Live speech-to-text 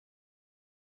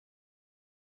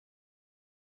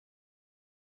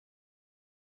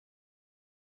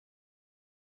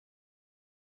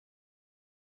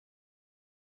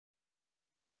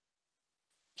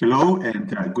Hello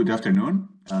and good afternoon.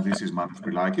 This is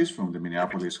Brilakis from the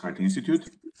Minneapolis Heart Institute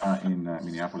in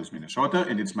Minneapolis, Minnesota,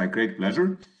 and it's my great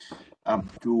pleasure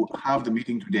to have the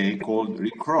meeting today called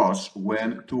ReCross,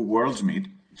 When Two Worlds Meet,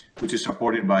 which is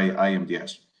supported by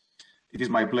IMDS. It is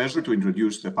my pleasure to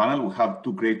introduce the panel. We have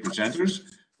two great presenters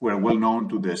who are well known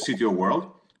to the CTO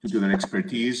world due to their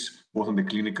expertise both on the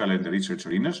clinical and the research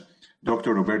arenas.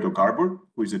 Dr. Roberto Garbo,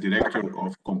 who is the Director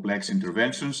of Complex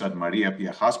Interventions at Maria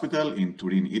Pia Hospital in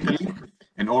Turin, Italy,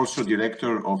 and also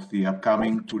Director of the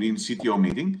upcoming Turin CTO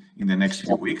meeting in the next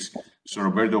few weeks. So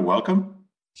Roberto, welcome.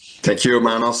 Thank you,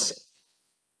 Manos.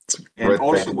 And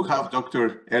also we have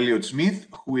Dr. Elliot Smith,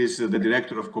 who is the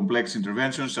Director of Complex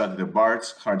Interventions at the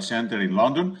Barts Heart Center in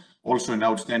London, also an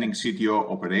outstanding CTO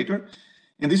operator.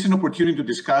 And this is an opportunity to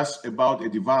discuss about a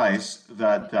device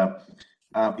that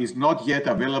is not yet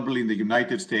available in the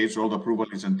United States, although approval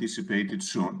is anticipated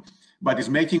soon, but is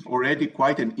making already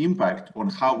quite an impact on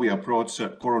how we approach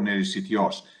coronary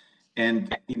CTOs.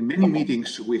 And in many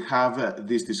meetings, we have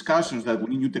these discussions that we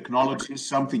need new technologies,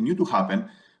 something new to happen,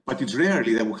 but it's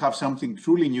rarely that we have something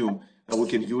truly new that we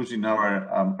can use in our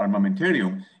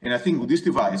armamentarium. And I think with this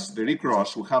device, the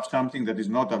ReCross, we have something that is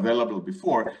not available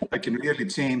before that can really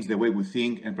change the way we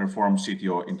think and perform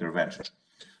CTO interventions.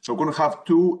 So we're going to have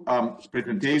two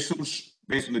presentations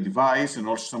based on the device and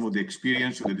also some of the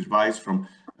experience of the device from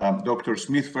Dr.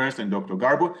 Smith first and Dr.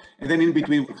 Garbo. And then in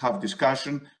between, we'll have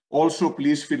discussion. Also,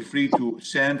 please feel free to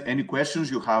send any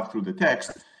questions you have through the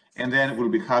text, and then we'll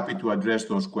be happy to address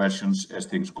those questions as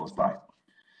things goes by.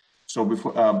 So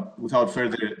before, without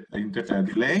further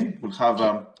delay, we'll have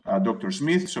Dr.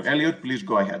 Smith. So Elliot, please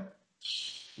go ahead.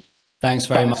 Thanks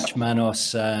very much,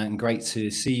 Manos, and great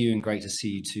to see you and great to see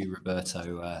you too,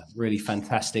 Roberto. Really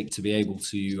fantastic to be able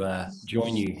to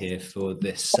join you here for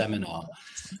this seminar,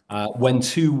 When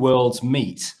Two Worlds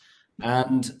Meet.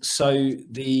 And so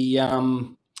the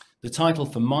title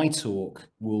for my talk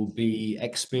will be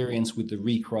Experience with the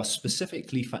ReCross,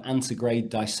 specifically for antegrade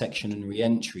dissection and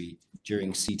re-entry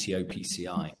during CTO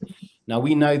PCI. Now,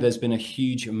 we know there's been a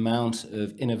huge amount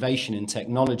of innovation in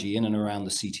technology in and around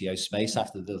the CTO space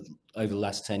over the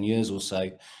last 10 years or so,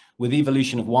 with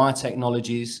evolution of wire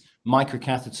technologies,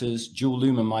 microcatheters, dual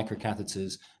lumen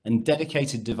microcatheters, and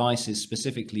dedicated devices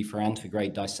specifically for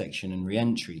antegrade dissection and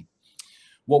re-entry.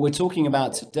 What we're talking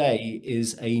about today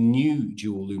is a new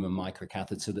dual lumen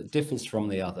microcatheter that differs from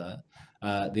the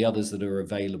others that are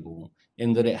available,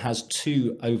 in that it has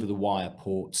two over-the-wire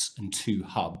ports and two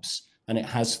hubs. And it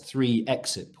has three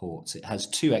exit ports. It has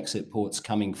two exit ports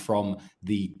coming from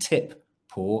the tip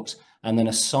port, and then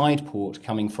a side port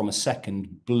coming from a second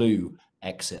blue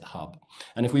exit hub.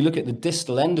 And if we look at the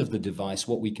distal end of the device,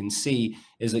 what we can see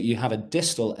is that you have a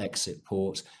distal exit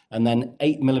port, and then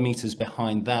 8 millimeters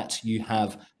behind that, you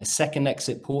have a second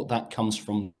exit port that comes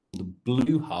from the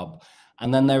blue hub.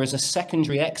 And then there is a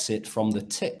secondary exit from the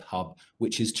tip hub,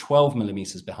 which is 12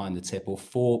 millimeters behind the tip or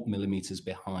 4 millimeters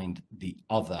behind the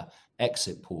other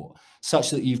exit port,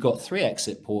 such that you've got three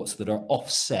exit ports that are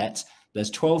offset. There's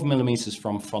 12 millimeters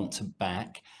from front to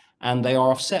back, and they are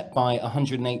offset by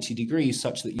 180 degrees,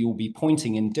 such that you'll be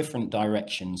pointing in different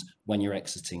directions when you're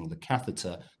exiting the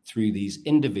catheter through these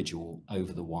individual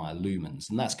over-the-wire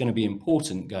lumens. And that's going to be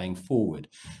important going forward.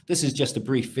 This is just a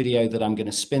brief video that I'm going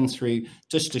to spin through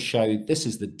just to show this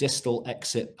is the distal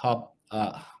exit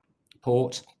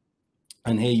port.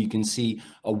 And here you can see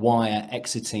a wire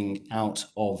exiting out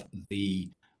of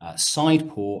the side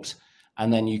port.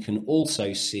 And then you can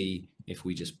also see, if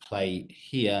we just play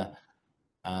here,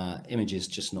 image is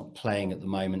just not playing at the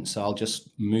moment, so I'll just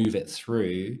move it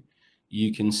through.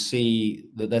 You can see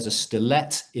that there's a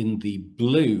stylet in the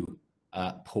blue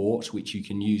port, which you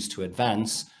can use to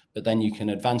advance, but then you can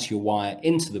advance your wire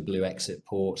into the blue exit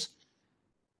port,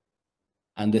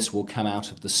 and this will come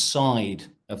out of the side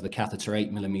of the catheter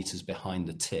 8 millimeters behind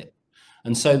the tip.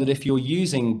 And so that if you're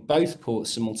using both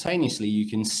ports simultaneously, you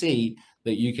can see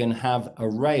that you can have a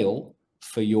rail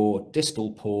for your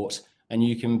distal port, and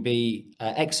you can be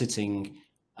exiting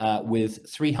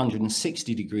with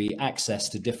 360-degree access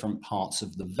to different parts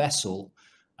of the vessel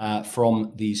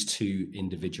from these two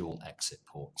individual exit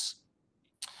ports.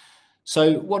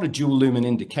 So what are dual lumen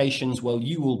indications? Well,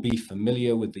 you will be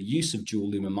familiar with the use of dual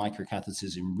lumen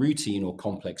microcatheters in routine or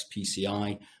complex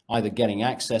PCI, either getting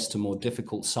access to more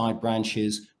difficult side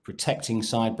branches, protecting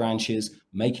side branches,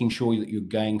 making sure that you're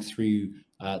going through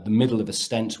the middle of a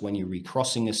stent when you're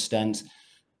recrossing a stent.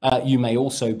 You may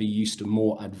also be used to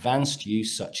more advanced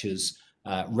use, such as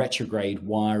retrograde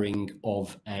wiring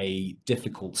of a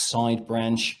difficult side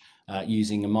branch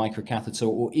using a microcatheter,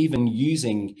 or even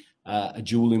using a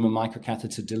dual lumen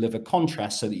microcatheter deliver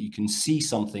contrast so that you can see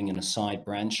something in a side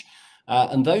branch.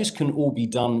 And those can all be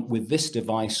done with this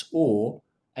device or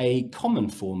a common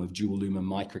form of dual lumen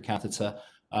microcatheter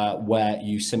where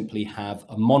you simply have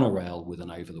a monorail with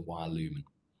an over-the-wire lumen.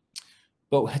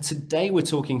 But today we're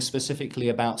talking specifically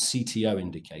about CTO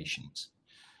indications.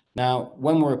 Now,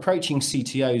 when we're approaching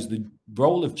CTOs, the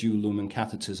role of dual lumen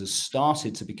catheters has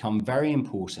started to become very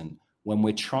important when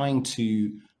we're trying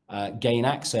to gain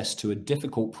access to a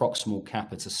difficult proximal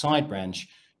catheter side branch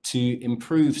to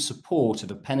improve support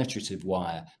of a penetrative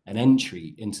wire and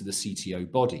entry into the CTO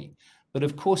body. But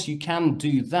of course, you can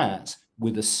do that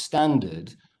with a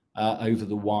standard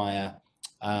over-the-wire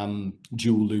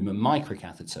dual lumen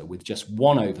microcatheter with just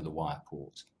one over-the-wire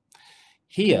port.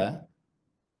 Here,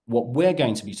 what we're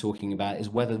going to be talking about is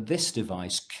whether this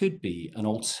device could be an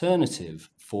alternative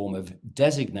form of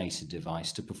designated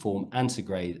device to perform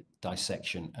antegrade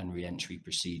dissection and re-entry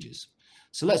procedures.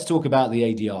 So let's talk about the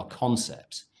ADR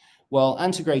concept. Well,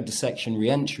 antegrade dissection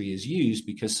re-entry is used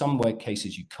because some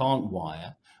cases you can't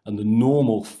wire, and the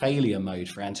normal failure mode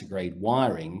for antegrade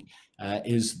wiring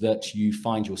is that you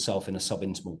find yourself in a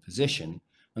subintimal position,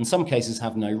 and some cases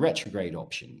have no retrograde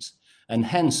options. And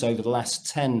hence, over the last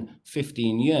 10,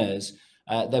 15 years,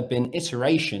 there have been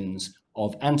iterations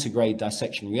of antegrade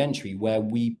dissection re-entry where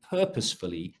we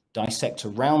purposefully dissect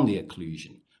around the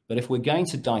occlusion. But if we're going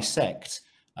to dissect,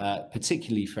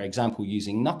 particularly, for example,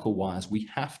 using knuckle wires, we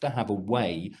have to have a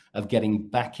way of getting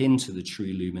back into the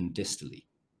true lumen distally.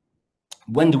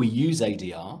 When do we use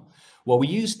ADR? Well, we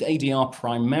used ADR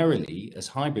primarily as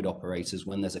hybrid operators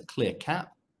when there's a clear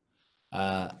cap,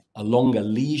 a longer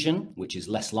lesion, which is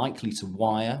less likely to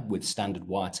wire with standard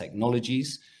wire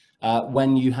technologies,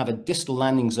 when you have a distal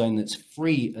landing zone that's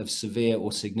free of severe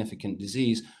or significant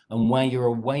disease, and where you're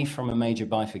away from a major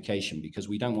bifurcation, because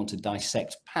we don't want to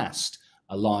dissect past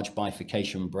a large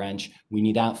bifurcation branch. We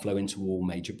need outflow into all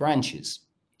major branches.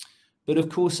 But of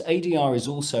course, ADR is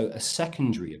also a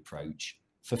secondary approach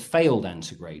for failed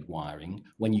antegrade wiring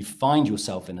when you find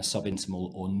yourself in a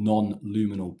subintimal or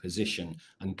non-luminal position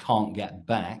and can't get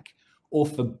back, or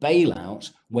for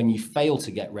bailout when you fail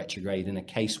to get retrograde in a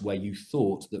case where you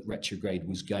thought that retrograde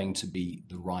was going to be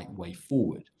the right way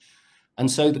forward. And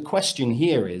so the question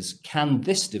here is, can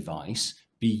this device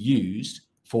be used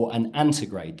for an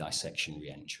antegrade dissection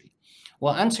re-entry?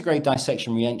 Well, antegrade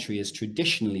dissection re-entry has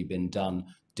traditionally been done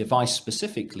device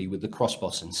specifically with the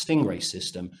Crossboss and Stingray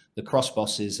system. The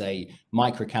Crossboss is a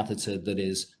microcatheter that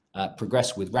is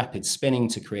progressed with rapid spinning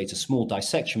to create a small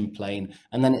dissection plane,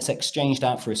 and then it's exchanged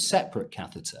out for a separate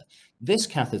catheter. This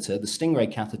catheter, the Stingray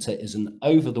catheter, is an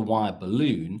over-the-wire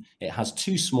balloon. It has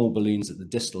two small balloons at the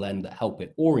distal end that help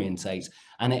it orientate,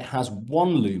 and it has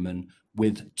one lumen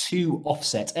with two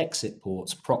offset exit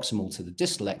ports proximal to the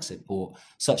distal exit port,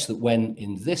 such that when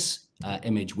in this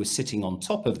image we're sitting on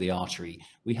top of the artery,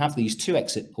 we have these two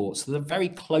exit ports that are very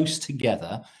close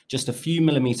together, just a few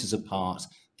millimeters apart,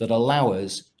 that allow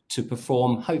us to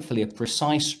perform hopefully a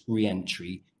precise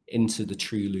re-entry into the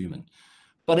true lumen.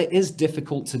 But it is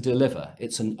difficult to deliver.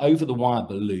 It's an over-the-wire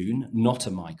balloon, not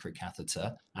a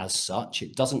microcatheter as such.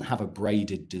 It doesn't have a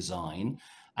braided design.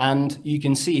 And you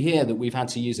can see here that we've had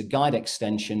to use a guide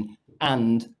extension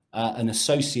and an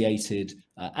associated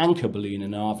anchor balloon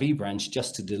and RV branch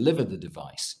just to deliver the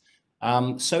device.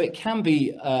 So it can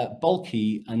be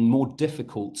bulky and more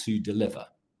difficult to deliver.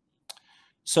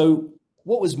 So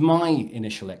what was my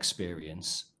initial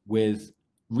experience with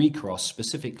ReCross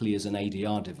specifically as an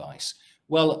ADR device?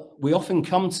 Well, we often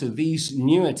come to these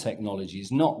newer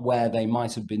technologies not where they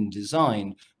might have been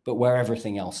designed, but where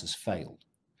everything else has failed.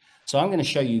 So I'm going to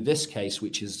show you this case,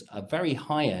 which is a very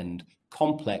high-end,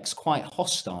 complex, quite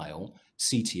hostile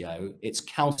CTO. It's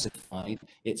calcified,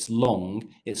 it's long,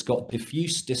 it's got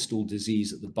diffuse distal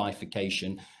disease at the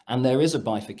bifurcation, and there is a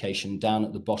bifurcation down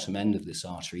at the bottom end of this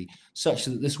artery, such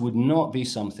that this would not be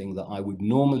something that I would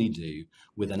normally do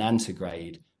with an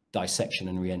antegrade dissection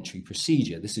and re-entry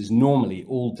procedure. This is normally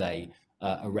all day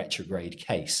a retrograde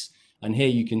case. And here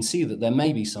you can see that there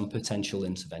may be some potential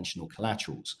interventional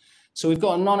collaterals. So we've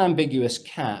got a non-ambiguous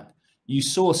cap. You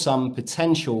saw some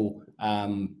potential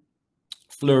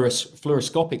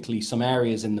fluoroscopically, some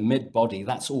areas in the mid-body.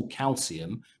 That's all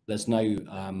calcium. There's no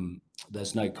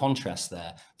contrast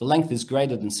there. The length is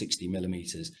greater than 60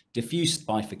 millimeters. Diffuse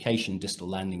bifurcation distal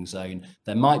landing zone.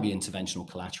 There might be interventional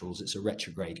collaterals. It's a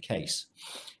retrograde case.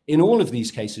 In all of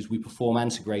these cases, we perform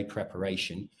antegrade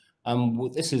preparation.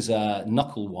 This is a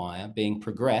knuckle wire being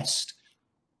progressed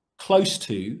close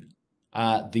to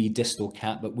the distal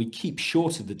cap, but we keep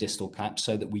short of the distal cap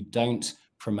so that we don't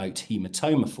promote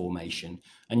hematoma formation.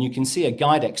 And you can see a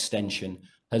guide extension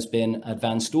has been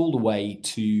advanced all the way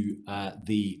to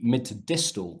the mid to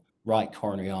distal right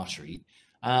coronary artery.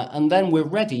 And then we're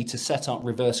ready to set up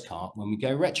reverse cart when we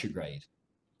go retrograde.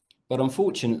 But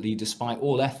unfortunately, despite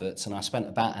all efforts, and I spent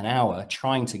about an hour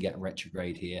trying to get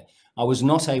retrograde here, I was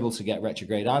not able to get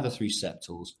retrograde either through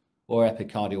septals or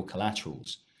epicardial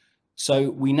collaterals. So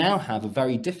we now have a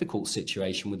very difficult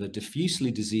situation with a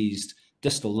diffusely diseased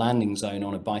distal landing zone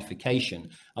on a bifurcation,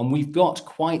 and we've got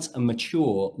quite a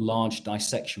mature large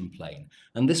dissection plane.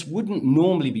 And this wouldn't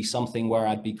normally be something where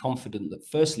I'd be confident that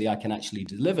firstly I can actually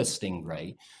deliver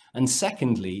Stingray, and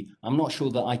secondly I'm not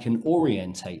sure that I can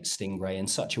orientate Stingray in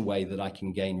such a way that I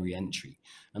can gain re-entry.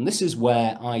 And this is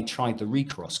where I tried the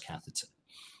ReCross catheter,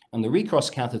 and the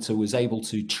ReCross catheter was able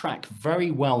to track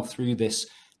very well through this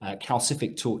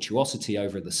calcific tortuosity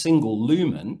over the single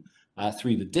lumen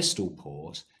through the distal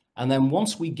port. And then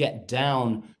once we get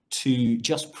down to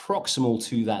just proximal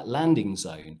to that landing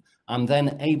zone, I'm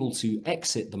then able to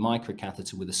exit the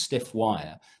microcatheter with a stiff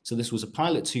wire. So this was a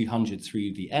Pilot 200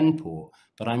 through the end port,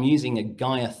 but I'm using a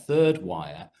Gaia third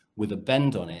wire with a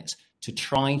bend on it to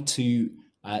try to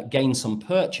gain some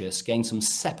purchase, gain some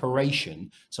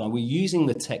separation. So we're using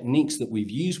the techniques that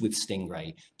we've used with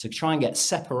Stingray to try and get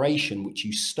separation, which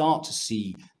you start to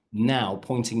see now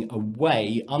pointing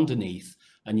away underneath,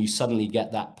 and you suddenly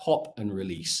get that pop and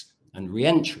release and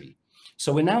re-entry.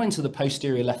 So we're now into the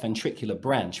posterior left ventricular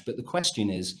branch, but the question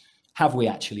is, have we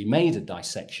actually made a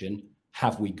dissection?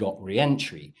 Have we got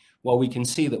re-entry? Well, we can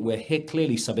see that we're here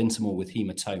clearly subintimal with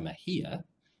hematoma here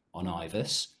on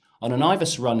IVUS. On an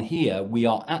IVUS run here, we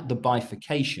are at the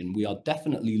bifurcation. We are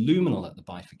definitely luminal at the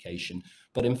bifurcation,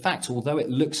 but in fact, although it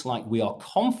looks like we are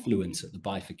confluent at the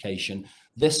bifurcation,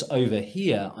 this over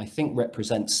here, I think,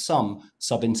 represents some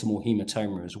subintimal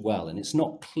hematoma as well. And it's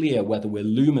not clear whether we're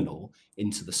luminal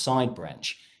into the side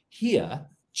branch. Here,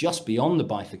 just beyond the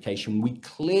bifurcation, we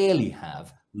clearly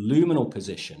have luminal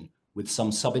position with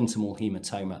some subintimal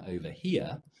hematoma over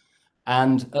here.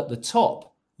 And at the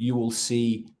top, you will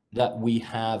see that we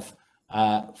have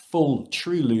full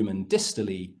true lumen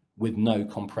distally with no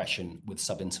compression with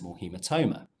subintimal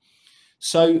hematoma.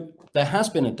 So there has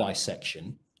been a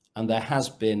dissection and there has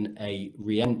been a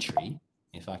re-entry.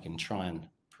 If I can try and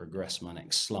progress my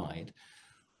next slide.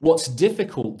 What's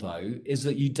difficult though is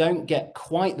that you don't get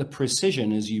quite the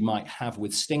precision as you might have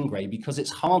with Stingray, because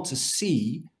it's hard to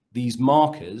see these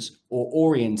markers or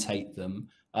orientate them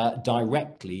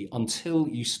directly until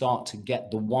you start to get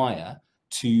the wire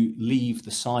to leave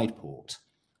the side port.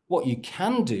 What you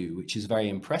can do, which is very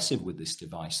impressive with this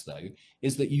device though,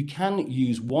 is that you can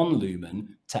use one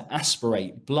lumen to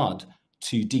aspirate blood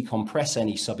to decompress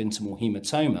any subintimal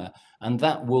hematoma, and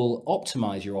that will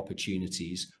optimize your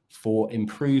opportunities for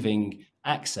improving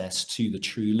access to the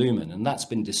true lumen. And that's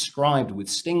been described with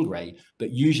Stingray,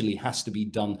 but usually has to be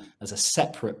done as a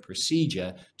separate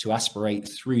procedure to aspirate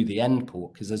through the end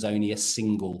port, because there's only a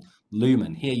single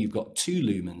lumen. Here you've got two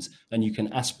lumens and you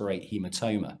can aspirate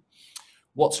hematoma.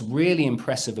 What's really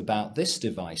impressive about this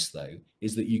device though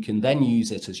is that you can then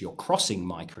use it as your crossing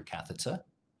microcatheter.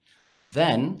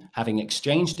 Then, having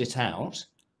exchanged it out,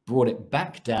 brought it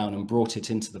back down and brought it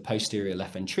into the posterior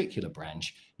left ventricular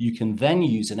branch, you can then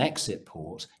use an exit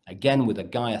port, again with a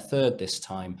Gaia third this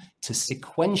time, to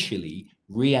sequentially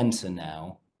re-enter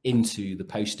now into the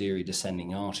posterior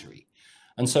descending artery.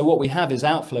 And so what we have is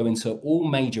outflow into all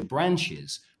major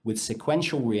branches with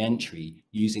sequential re-entry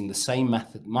using the same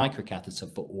method,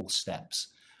 microcatheter for all steps.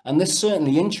 And this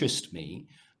certainly interests me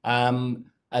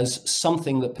as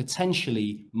something that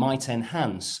potentially might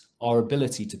enhance our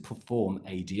ability to perform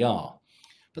ADR.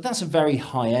 But that's a very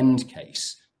high-end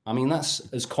case. I mean, that's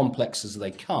as complex as they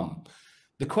come.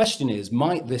 The question is,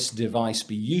 might this device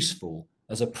be useful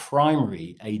as a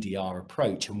primary ADR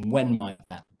approach, and when might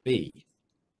that be?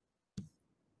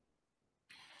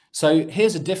 So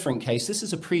here's a different case. This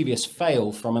is a previous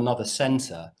fail from another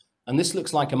center, and this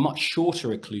looks like a much shorter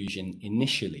occlusion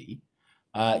initially.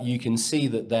 You can see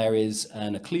that there is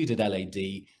an occluded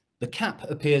LAD. The cap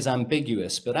appears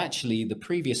ambiguous, but actually the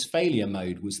previous failure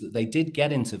mode was that they did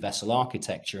get into vessel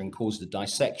architecture and caused a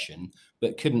dissection,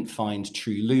 but couldn't find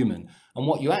true lumen. And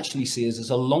what you actually see is there's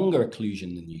a longer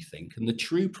occlusion than you think, and the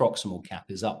true proximal cap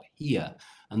is up here.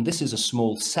 And this is a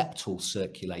small septal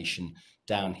circulation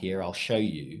down here, I'll show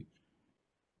you,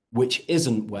 which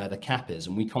isn't where the cap is,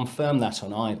 and we confirm that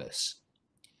on IVUS.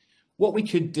 What we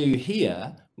could do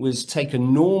here was take a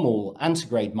normal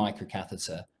antegrade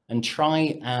microcatheter and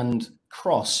try and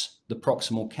cross the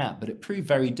proximal cap, but it proved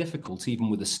very difficult even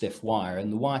with a stiff wire,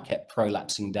 and the wire kept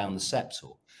prolapsing down the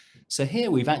septal. So here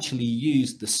we've actually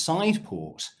used the side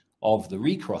port of the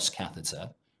ReCross catheter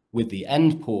with the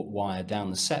end port wire down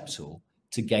the septal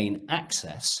to gain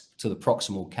access to the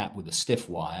proximal cap with a stiff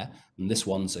wire, and this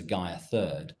one's a Gaia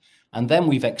third. And then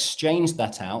we've exchanged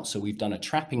that out, so we've done a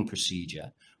trapping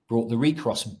procedure, brought the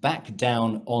ReCross back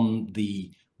down on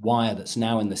the wire that's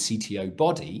now in the CTO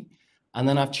body, and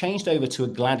then I've changed over to a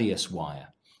Gladius wire.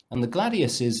 And the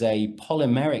Gladius is a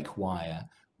polymeric wire,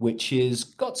 which is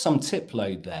got some tip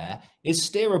load there, is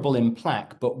steerable in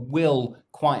plaque, but will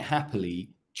quite happily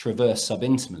traverse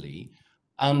subintimally.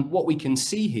 And what we can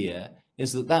see here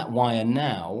is that that wire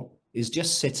now is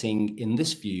just sitting in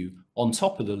this view on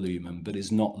top of the lumen, but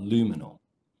is not luminal.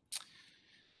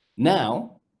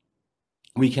 Now,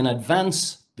 we can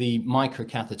advance the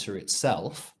microcatheter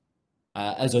itself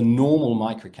as a normal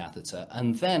microcatheter,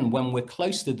 and then when we're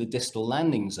close to the distal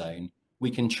landing zone,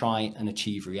 we can try and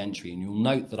achieve re-entry. And you'll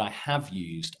note that I have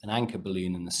used an anchor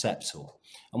balloon in the septal.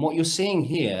 And what you're seeing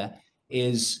here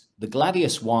is the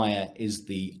Gladius wire is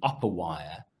the upper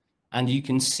wire, and you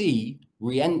can see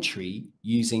re-entry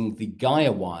using the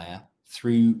Gaia wire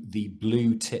through the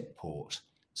blue tip port.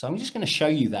 So I'm just going to show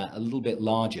you that a little bit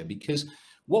larger, because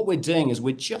what we're doing is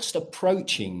we're just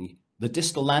approaching the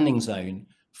distal landing zone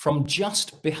from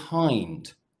just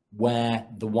behind where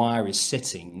the wire is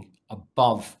sitting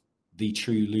above the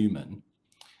true lumen,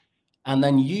 and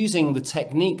then using the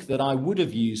technique that I would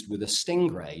have used with a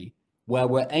Stingray, where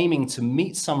we're aiming to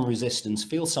meet some resistance,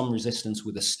 feel some resistance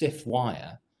with a stiff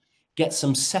wire, get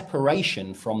some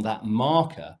separation from that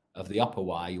marker of the upper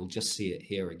wire, you'll just see it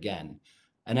here again,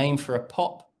 and aim for a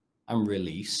pop and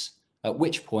release, at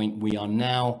which point we are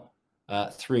now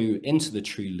through into the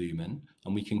true lumen,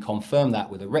 and we can confirm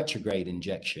that with a retrograde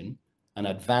injection and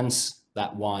advance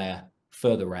that wire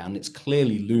further around. It's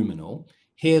clearly luminal.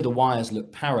 Here the wires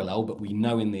look parallel, but we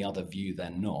know in the other view they're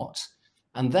not.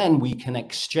 And then we can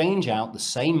exchange out the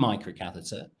same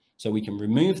microcatheter, so we can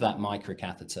remove that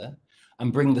microcatheter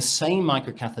and bring the same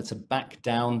microcatheter back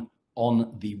down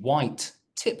on the white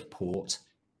tip port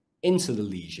into the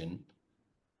lesion,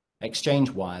 exchange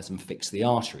wires and fix the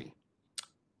artery.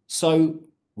 So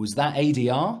was that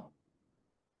ADR?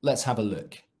 Let's have a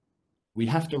look. We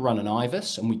have to run an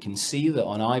IVUS, and we can see that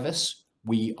on IVUS,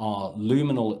 we are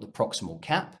luminal at the proximal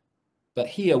cap, but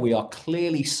here we are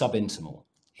clearly subintimal.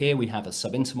 Here we have a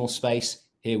subintimal space.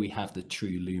 Here we have the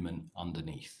true lumen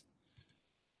underneath.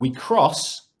 We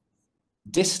cross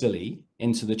distally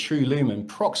into the true lumen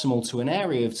proximal to an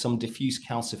area of some diffuse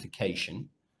calcification,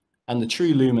 and the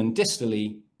true lumen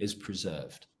distally is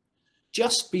preserved.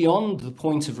 Just beyond the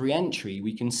point of re-entry,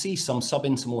 we can see some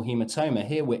subintimal hematoma.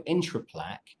 Here we're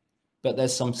intraplaque, but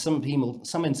there's some intimal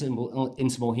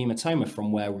hematoma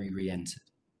from where we re-entered.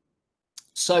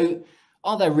 So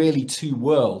are there really two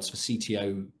worlds for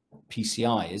CTO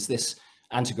PCI? Is this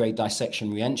antegrade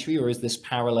dissection re-entry, or is this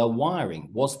parallel wiring?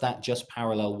 Was that just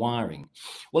parallel wiring?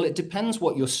 Well, it depends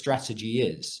what your strategy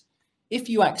is. If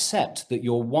you accept that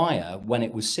your wire, when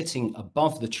it was sitting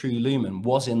above the true lumen,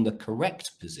 was in the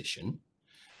correct position,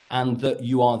 and that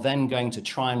you are then going to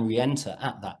try and re-enter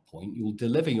at that point, you will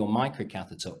deliver your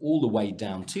microcatheter all the way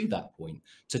down to that point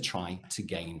to try to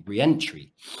gain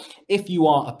re-entry. If you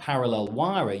are a parallel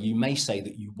wirer, you may say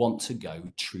that you want to go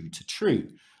true to true.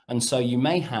 And so you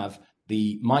may have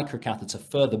the microcatheter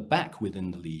further back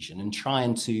within the lesion and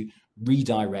trying to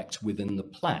redirect within the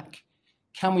plaque.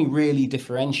 Can we really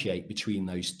differentiate between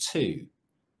those two?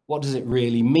 What does it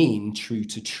really mean, true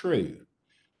to true?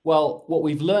 Well, what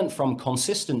we've learned from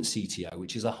consistent CTO,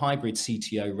 which is a hybrid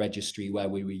CTO registry where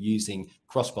we were using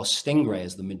cross-boss Stingray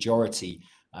as the majority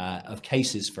of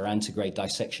cases for antegrade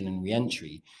dissection and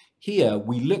re-entry. Here,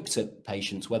 we looked at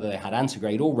patients, whether they had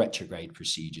antegrade or retrograde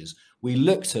procedures. We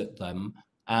looked at them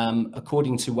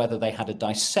according to whether they had a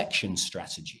dissection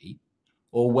strategy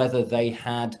or whether they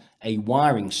had a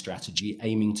wiring strategy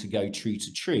aiming to go true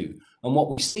to true. And what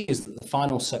we see is that the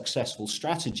final successful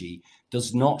strategy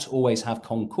does not always have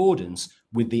concordance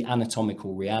with the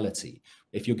anatomical reality.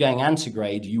 If you're going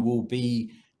antegrade, you will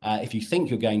be, if you think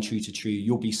you're going true to true,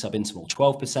 you'll be subintimal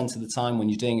 12% of the time. When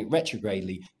you're doing it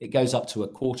retrogradely, it goes up to a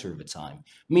quarter of the time.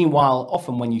 Meanwhile,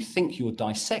 often when you think you're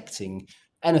dissecting,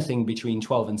 anything between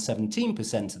 12 and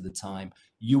 17% of the time,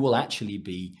 you will actually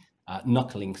be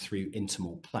knuckling through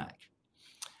intimal plaque.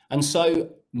 And so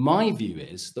my view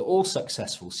is that all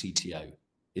successful CTO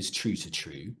is true to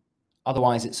true.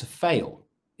 Otherwise, it's a fail.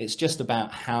 It's just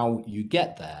about how you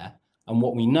get there. And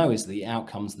what we know is the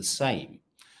outcome's the same.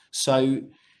 So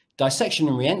dissection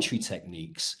and re-entry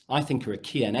techniques, I think, are a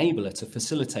key enabler to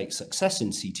facilitate success in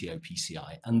CTO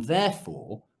PCI. And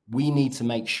therefore, we need to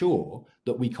make sure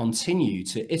that we continue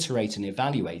to iterate and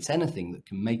evaluate anything that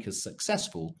can make us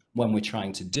successful when we're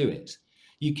trying to do it.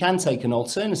 You can take an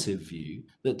alternative view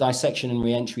that dissection and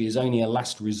re-entry is only a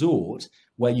last resort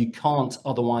where you can't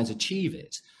otherwise achieve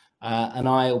it. And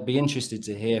I'll be interested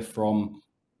to hear from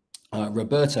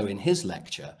Roberto in his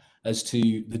lecture as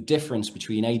to the difference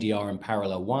between ADR and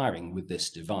parallel wiring with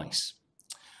this device.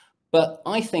 But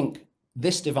I think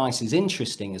this device is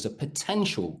interesting as a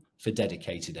potential for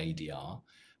dedicated ADR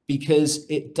because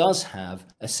it does have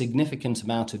a significant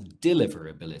amount of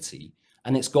deliverability,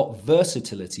 and it's got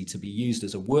versatility to be used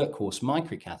as a workhorse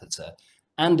microcatheter,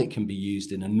 and it can be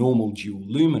used in a normal dual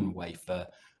lumen wafer,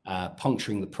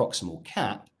 puncturing the proximal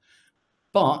cap.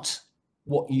 But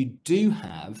what you do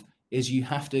have is you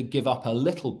have to give up a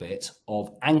little bit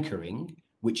of anchoring,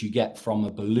 which you get from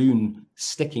a balloon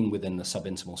sticking within the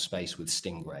subintimal space with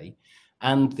Stingray,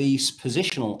 and the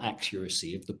positional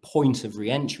accuracy of the point of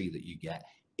re-entry that you get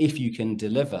if you can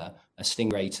deliver a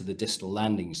Stingray to the distal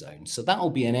landing zone. So that will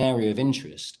be an area of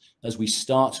interest as we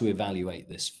start to evaluate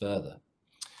this further.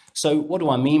 So what do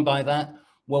I mean by that?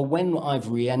 Well, when I've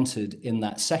re-entered in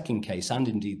that second case, and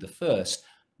indeed the first,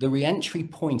 the re-entry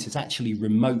point is actually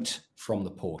remote from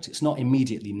the port. It's not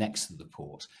immediately next to the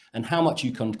port. And how much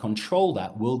you can control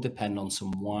that will depend on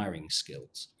some wiring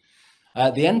skills.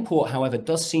 The end port, however,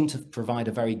 does seem to provide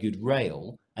a very good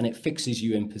rail, and it fixes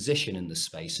you in position in the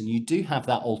space. And you do have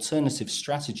that alternative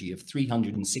strategy of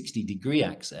 360-degree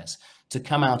access to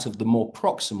come out of the more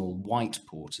proximal white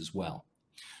port as well.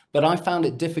 But I found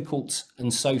it difficult,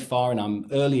 and so far, and I'm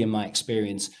early in my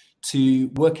experience, to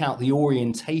work out the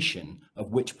orientation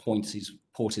of which port is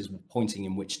pointing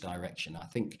in which direction. I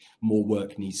think more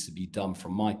work needs to be done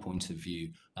from my point of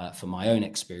view for my own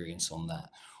experience on that.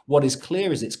 What is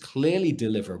clear is it's clearly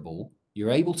deliverable.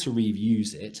 You're able to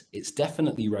reuse it. It's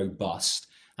definitely robust.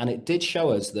 And it did show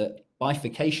us that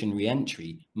bifurcation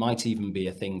re-entry might even be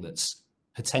a thing that's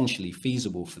potentially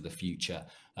feasible for the future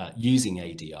using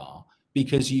ADR,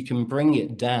 because you can bring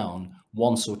it down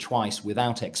once or twice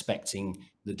without expecting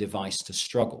the device to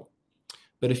struggle.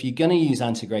 But if you're going to use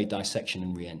antegrade dissection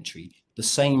and re-entry, the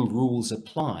same rules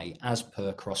apply as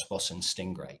per Crossboss and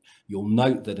Stingray. You'll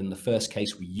note that in the first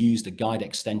case, we used a guide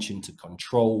extension to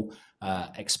control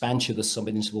expansion of the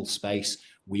subintimal space.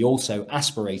 We also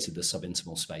aspirated the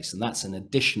subintimal space, and that's an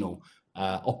additional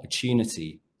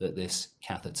opportunity that this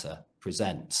catheter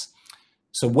presents.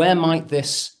 So where might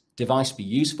this device be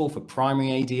useful for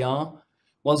primary ADR?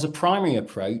 Well, as a primary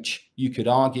approach, you could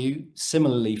argue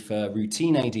similarly for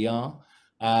routine ADR,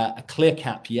 a clear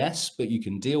cap, yes, but you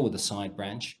can deal with a side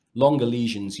branch. Longer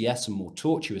lesions, yes, and more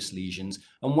tortuous lesions.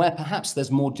 And where perhaps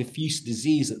there's more diffuse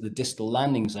disease at the distal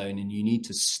landing zone and you need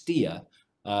to steer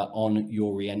on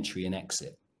your re-entry and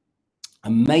exit.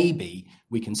 And maybe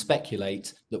we can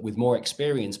speculate that with more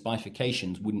experience,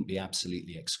 bifurcations wouldn't be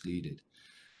absolutely excluded.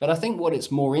 But I think what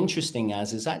it's more interesting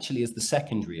as is actually as the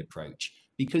secondary approach,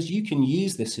 because you can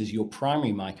use this as your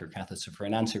primary microcatheter for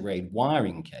an antegrade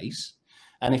wiring case.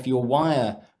 And if your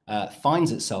wire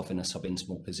finds itself in a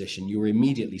subintimal position, you're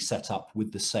immediately set up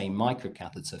with the same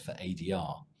microcatheter for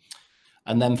ADR.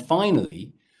 And then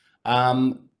finally,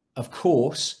 of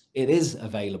course, it is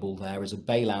available there as a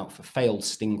bailout for failed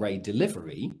Stingray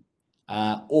delivery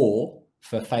or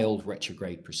for failed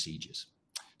retrograde procedures.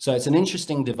 So it's an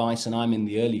interesting device, and I'm in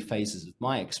the early phases of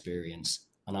my experience,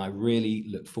 and I really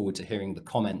look forward to hearing the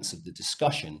comments of the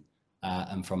discussion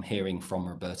and from hearing from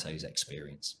Roberto's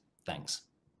experience. Thanks.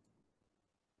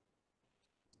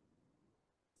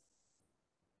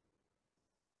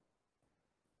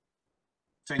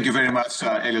 Thank you very much,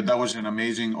 Elliot. That was an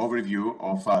amazing overview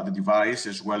of the device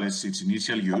as well as its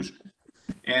initial use.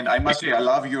 And I must say, I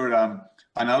love your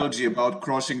analogy about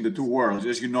crossing the two worlds.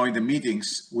 As you know, in the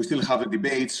meetings, we still have the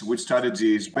debates, which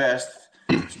strategy is best,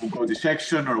 should we go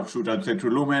dissection or should I take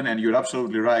through Lumen? And you're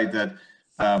absolutely right that,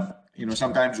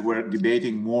 sometimes we're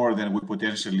debating more than we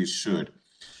potentially should.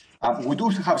 We do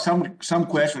have some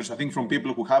questions, I think, from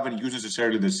people who haven't used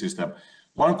necessarily the system.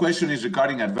 One question is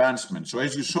regarding advancement. So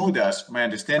as you showed us, my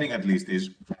understanding at least is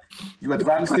you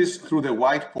advance this through the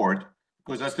white port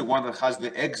because that's the one that has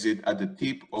the exit at the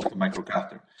tip of the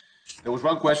microcatheter. There was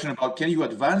one question about, can you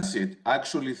advance it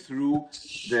actually through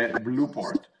the blue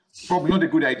port? Probably not a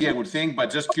good idea, I would think, but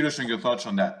just curious on your thoughts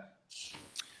on that.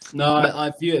 No,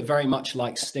 I view it very much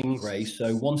like Stingray.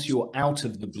 So once you're out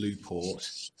of the blue port,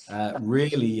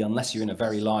 really, unless you're in a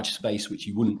very large space, which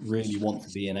you wouldn't really want to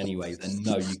be in anyway, then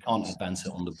no, you can't advance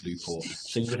it on the blue port.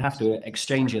 So you would have to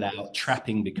exchange it out.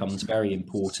 Trapping becomes very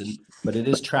important, but it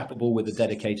is trappable with a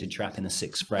dedicated trap in a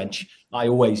 6 French. I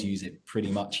always use it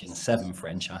pretty much in 7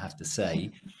 French, I have to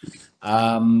say.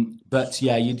 But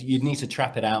yeah, you'd need to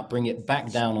trap it out, bring it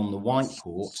back down on the white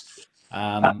port.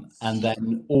 and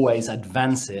then always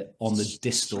advance it on the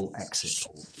distal exit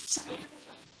port.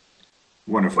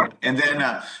 Wonderful. And then,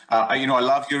 I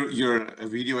love your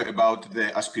video about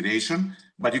the aspiration,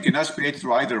 but you can aspirate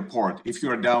through either port. If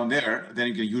you're down there, then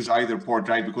you can use either port,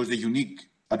 right? Because the unique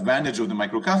advantage of the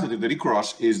microcatheter, the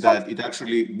ReCross, is that it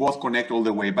actually both connect all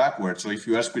the way backwards. So if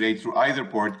you aspirate through either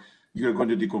port, you're going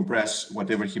to decompress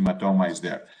whatever hematoma is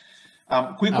there.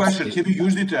 Quick question, have you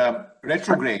used it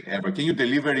retrograde ever? Can you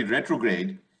deliver it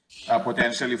retrograde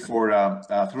potentially for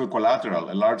through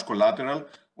a large collateral,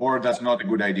 or that's not a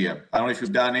good idea? I don't know if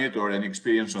you've done it or any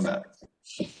experience on that.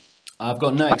 I've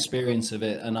got no experience of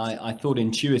it, and I thought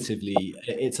intuitively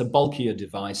it's a bulkier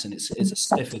device and it's a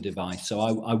stiffer device, so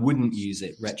I wouldn't use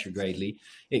it retrogradely.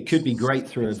 It could be great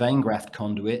through a vein graft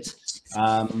conduit,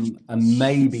 and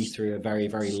maybe through a very,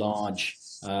 very large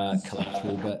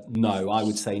collateral, but no, I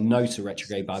would say no to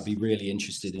retrograde, but I'd be really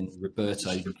interested in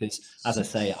Roberto because, as I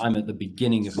say, I'm at the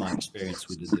beginning of my experience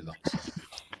with the device.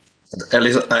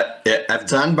 I've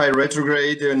done by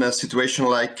retrograde in a situation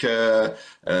like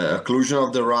occlusion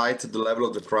of the right at the level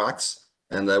of the cracks,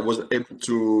 and I was able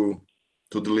to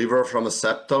deliver from a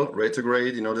septal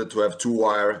retrograde in order to have 2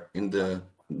 wire in the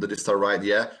distal right,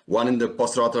 one in the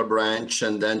posterolateral branch,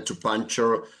 and then to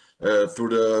puncture through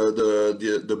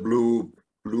the blue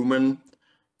lumen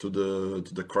to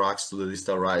the cracks to the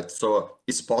distal right. So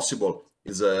it's possible.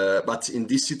 But in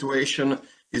this situation,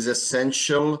 it's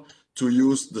essential to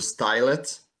use the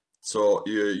stylet. So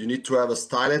you need to have a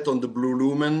stylet on the blue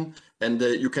lumen, and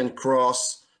you can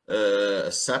cross a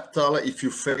septal. If you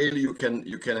fail, you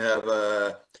can have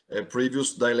a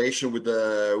previous dilation with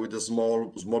a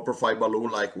small profile balloon,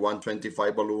 like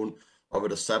 125 balloon over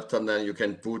the septal, and then you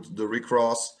can put the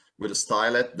ReCross with a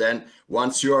stylet. Then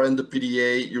once you are in the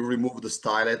PDA, you remove the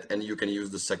stylet and you can use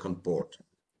the second port.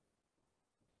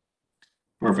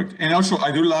 Perfect. And also,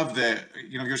 I do love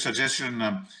your suggestion,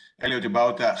 Elliot,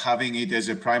 about having it as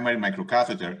a primary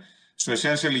microcatheter. So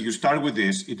essentially, you start with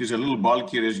this. It is a little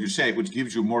bulkier, as you say, which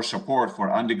gives you more support for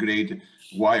undergrade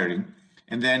wiring.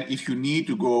 And then if you need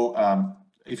to go,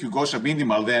 if you go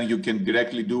subintimal, then you can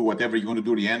directly do whatever you want to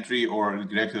do, re-entry or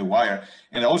direct the wire.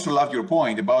 And I also love your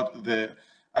point about the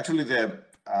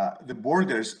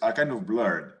borders are kind of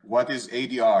blurred. What is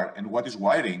ADR and what is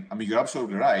wiring? I mean, you're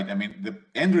absolutely right. I mean, the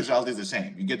end result is the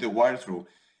same. You get the wire through.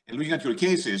 And looking at your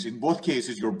cases, in both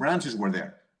cases, your branches were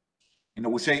there.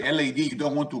 We say LAD, you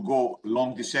don't want to go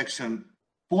long dissection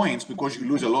points because you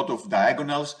lose a lot of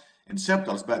diagonals and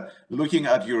septals. But looking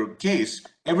at your case,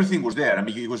 everything was there. I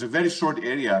mean, it was a very short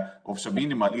area of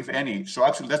subintimal, if any. So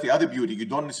actually, that's the other beauty. You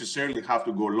don't necessarily have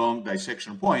to go long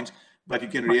dissection points, but you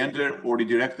can re-enter or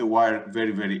redirect the wire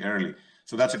very, very early.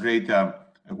 So that's a great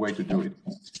way to do it.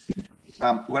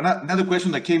 Another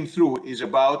question that came through is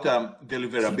about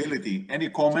deliverability. Any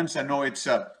comments? I know it's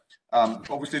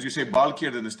obviously, as you say,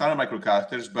 bulkier than the standard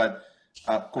microcatheters, but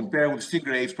compared with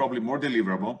Stingray, it's probably more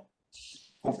deliverable.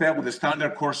 Compared with the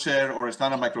standard Corsair or a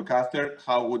standard microcatheter,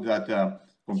 how would that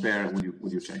compare,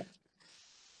 would you say?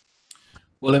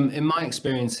 Well, in my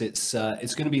experience, it's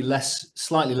going to be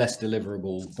slightly less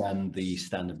deliverable than the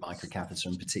standard microcatheter,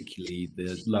 and particularly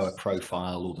the lower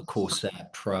profile or the Corsair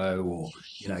Pro or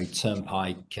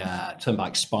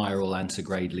Turnpike Spiral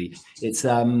antegradely.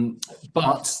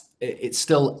 But it's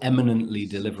still eminently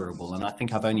deliverable, and I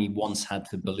think I've only once had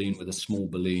to balloon with a small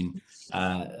balloon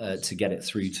to get it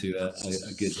through to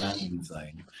a good landing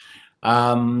zone.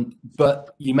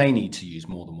 But you may need to use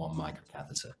more than one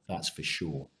microcatheter, that's for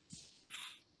sure.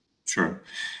 Sure.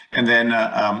 And then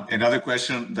another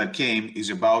question that came is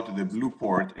about the blue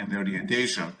port and the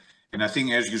orientation. And I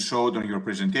think as you showed on your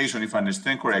presentation, if I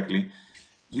understand correctly,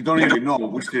 you don't really know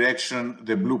which direction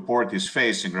the blue port is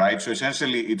facing, right? So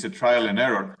essentially it's a trial and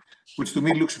error, which to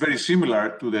me looks very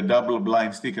similar to the double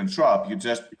blind stick and swap. You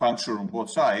just puncture on both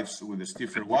sides with a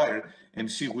stiffer wire and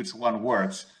see which one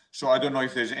works. So I don't know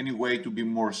if there's any way to be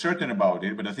more certain about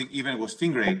it, but I think even with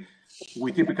Stingray,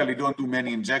 we typically don't do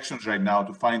many injections right now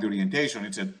to find the orientation.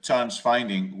 It's a chance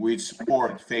finding which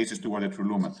port faces toward the true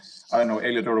lumen. I don't know,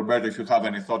 Elliot or Roberto, if you have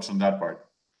any thoughts on that part.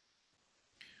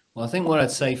 Well, I think what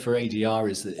I'd say for ADR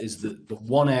is that the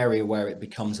one area where it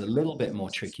becomes a little bit more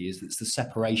tricky is it's the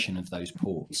separation of those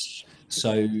ports.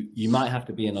 So you might have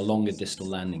to be in a longer distal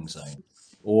landing zone.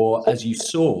 Or as you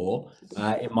saw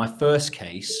in my first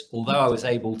case, although I was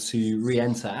able to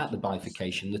re-enter at the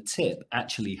bifurcation, the tip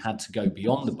actually had to go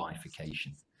beyond the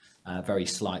bifurcation very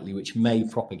slightly, which may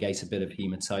propagate a bit of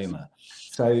hematoma.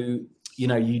 So,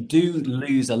 you do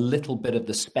lose a little bit of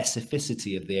the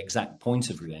specificity of the exact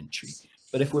point of re-entry.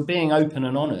 But if we're being open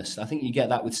and honest, I think you get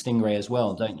that with Stingray as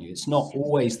well, don't you? It's not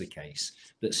always the case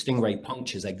that Stingray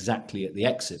punctures exactly at the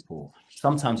exit port.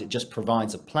 Sometimes it just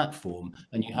provides a platform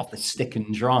and you have to stick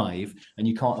and drive, and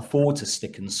you can't afford to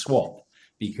stick and swap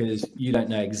because you don't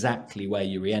know exactly where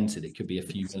you re-entered. It could be a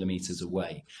few millimeters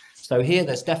away. So here,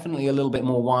 there's definitely a little bit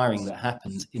more wiring that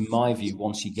happens, in my view,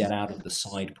 once you get out of the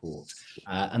side port.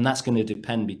 And that's going to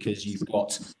depend because you've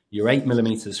got your 8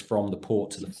 millimeters from the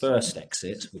port to the first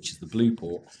exit, which is the blue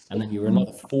port, and then you're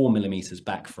another 4 millimeters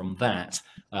back from that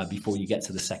before you get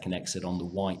to the second exit on the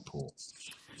white port.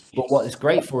 But what it's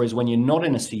great for is when you're not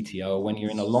in a CTO or when you're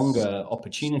in a longer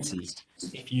opportunity,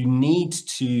 if you need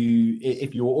to,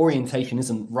 if your orientation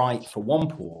isn't right for one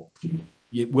port,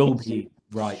 it will be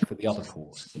right for the other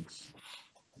port.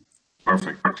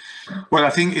 Perfect. Well, I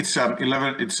think it's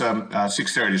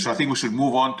 6:30, so I think we should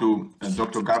move on to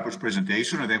Dr. Garbo's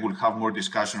presentation, and then we'll have more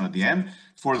discussion at the end.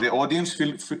 For the audience,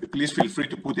 please feel free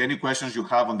to put any questions you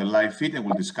have on the live feed, and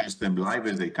we'll discuss them live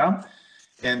as they come.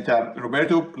 And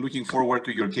Roberto, looking forward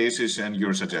to your cases and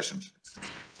your suggestions.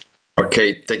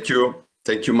 Okay, thank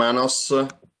you, Manos.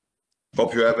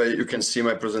 Hope you can see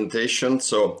my presentation.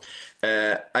 So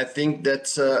I think that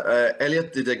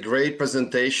Elliot did a great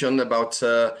presentation about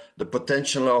the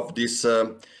potential of this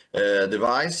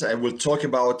device. I will talk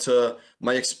about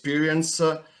my experience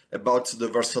about the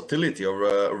versatility of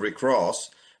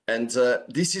ReCross. And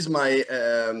this is my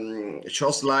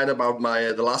short slide about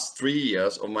the last 3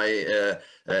 years of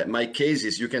my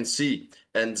cases. You can see,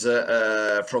 and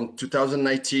from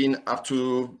 2019 up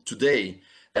to today.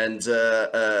 And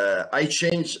I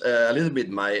changed a little bit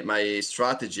my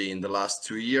strategy in the last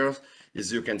 2 years,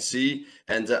 as you can see,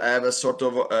 and I have a sort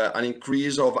of an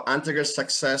increase of antegrade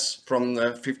success from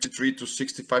 53 to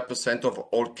 65% of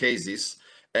all cases,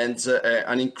 and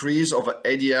an increase of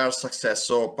ADR success.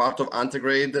 So part of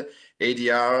antegrade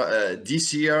ADR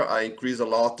this year, I increased a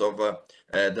lot of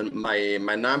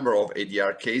my number of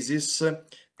ADR cases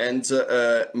and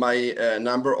my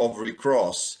number of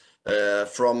ReCross.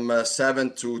 From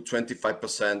 7 to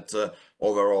 25%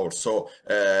 overall. So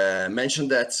mention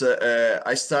that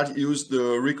I started use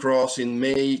the ReCross in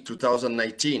May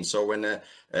 2019. So when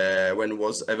it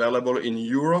was available in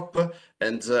Europe,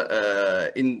 and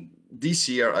in this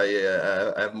year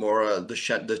I have more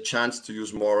the chance to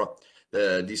use more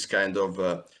this kind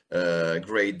of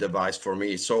great device for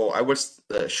me. So I will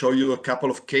show you a couple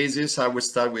of cases. I will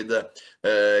start with the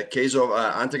case of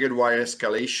antegrade wire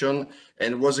escalation,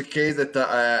 and it was a case that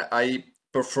I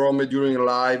performed during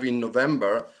live in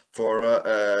November for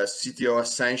CTO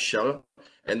Essential,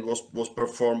 and was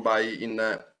performed by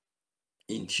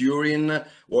in Turin.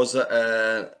 Was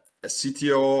a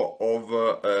CTO of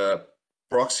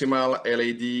proximal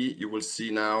LAD. You will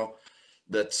see now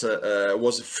that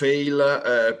was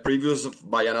failed previous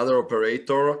by another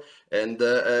operator, and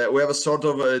we have a sort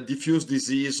of diffuse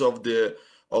disease of the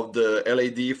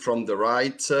LAD from the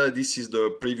right. This is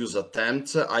the previous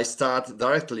attempt. I start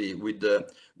directly with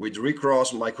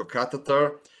ReCross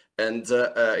microcatheter, and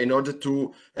in order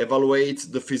to evaluate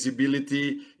the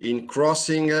feasibility in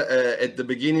crossing at the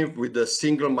beginning with a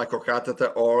single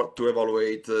microcatheter, or to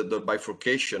evaluate the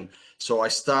bifurcation. So I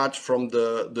start from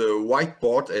the white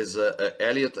port, as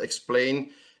Elliot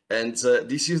explained, and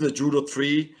this is the Judo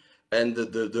 3 and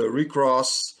the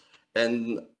ReCross.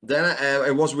 And then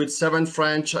I was with 7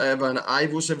 French. I have an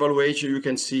IVUS evaluation. You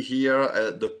can see here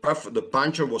the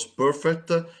puncture was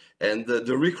perfect, and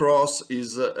the ReCross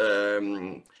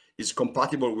is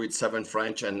compatible with 7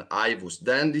 French and IVUS.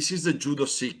 Then this is the Judo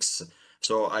 6.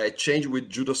 So I changed with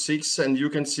Judo 6, and you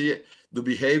can see the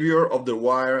behavior of the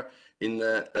wire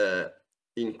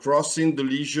in crossing the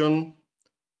lesion.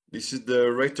 This is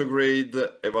the retrograde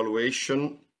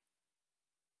evaluation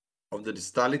of the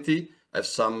distality. I have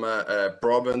some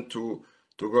problem to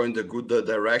go in the good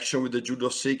direction with the Judo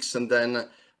 6, and then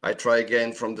I try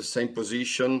again from the same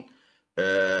position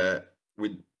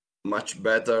with much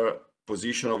better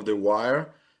position of the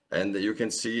wire, and you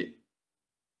can see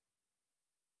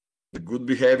the good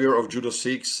behavior of Judo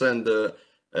 6 and the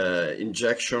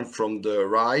injection from the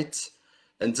right.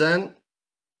 And then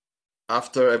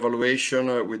after evaluation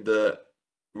with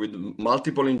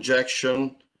multiple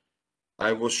injection,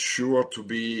 I was sure to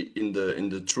be in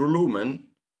the true lumen,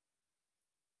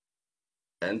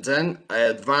 and then I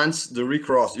advanced the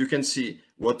ReCross. You can see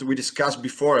what we discussed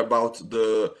before about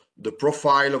the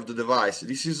profile of the device.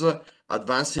 This is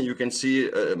advancing. You can see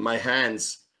my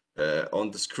hands on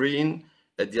the screen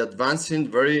at the advancing,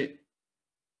 very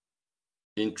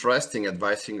interesting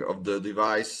advancing of the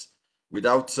device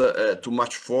without too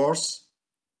much force.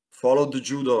 Follow the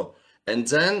Judo, and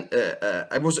then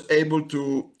I was able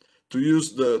to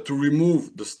to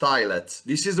remove the stylet.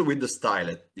 This is with the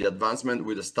stylet, the advancement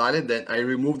with the stylet. Then I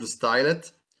remove the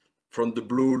stylet from the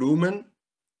blue lumen.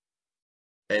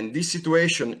 And this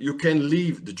situation, you can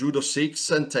leave the Judo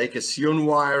 6 and take a Xeon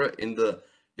wire in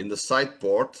the side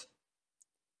port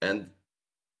and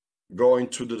go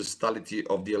into the distality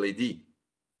of the LED.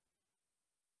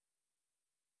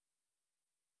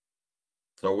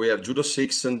 So we have Judo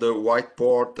 6 and the white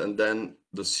port, and then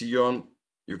the Xeon.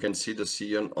 You can see the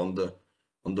Xeon on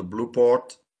the blue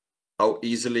port, how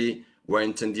easily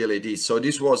went in the LED. So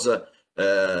this was a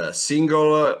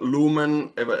single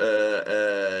lumen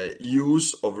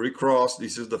use of ReCross.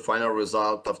 This is the final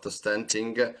result after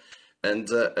stenting, and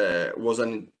was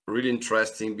a really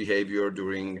interesting behavior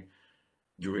during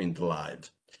the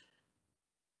live.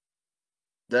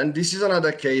 Then this is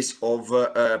another case of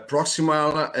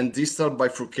proximal and distal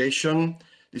bifurcation.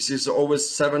 This is always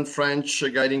 7 French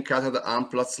guiding catheter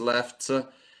amplats left,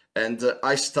 and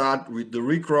I start with the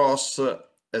ReCross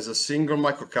as a single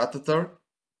microcatheter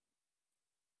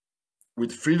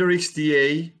with Friedrich's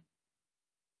TA.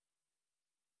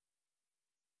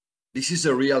 This is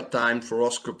a real-time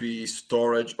fluoroscopy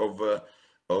storage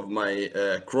of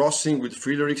my crossing with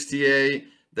Friedrich's TA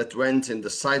that went in the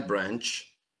side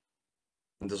branch,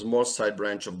 in the small side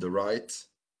branch of the right.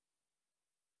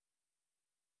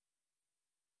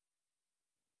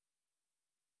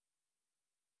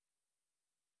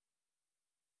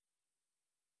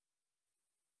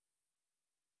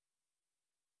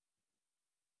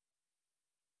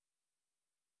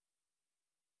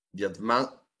 The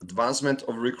advancement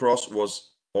of ReCross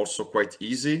was also quite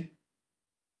easy.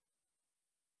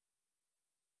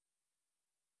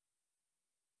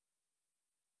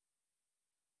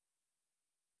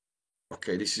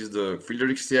 Okay, this is the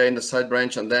Friedrich's TA in the side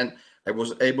branch, and then I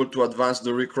was able to advance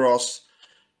the ReCross.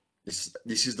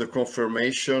 This is the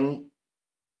confirmation,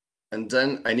 and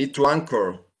then I need to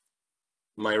anchor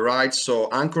my right, so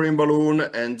anchoring balloon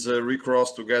and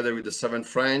ReCross together with the 7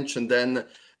 French, and then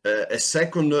a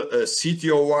second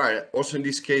CTO wire, also in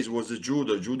this case was the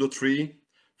Judo 3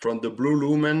 from the blue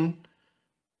lumen.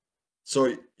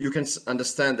 So you can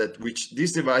understand that with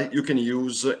this device you can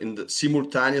use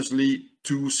simultaneously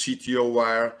 2 CTO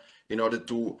wire in order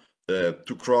to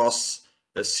cross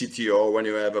a CTO when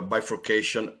you have a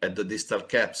bifurcation at the distal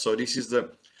cap. So this is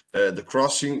the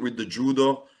crossing with the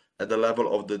Judo at the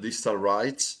level of the distal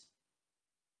right.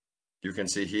 You can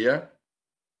see here,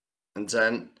 and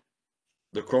then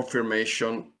the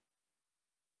confirmation,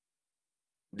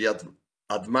 the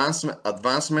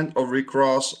advancement of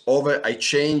ReCross over. I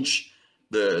change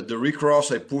the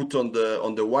ReCross I put on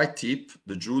the white tip,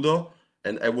 the Judo,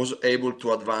 and I was able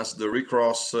to advance the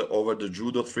ReCross over the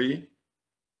Judo 3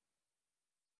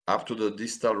 up to the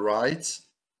distal right,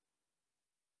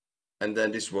 and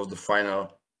then this was the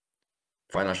final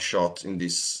shot in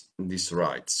this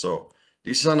right. So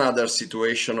this is another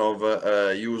situation of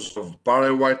use of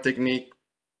parallel wire technique.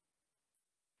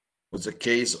 It was a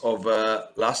case of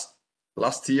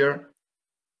last year.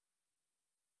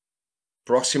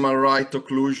 Proximal right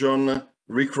occlusion,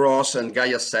 ReCross and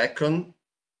Gaia second.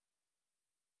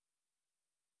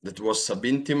 That was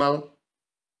subintimal.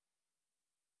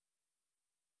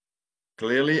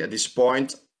 Clearly, at this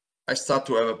point, I start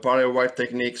to have a parallel wire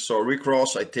technique. So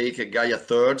ReCross, I take a Gaia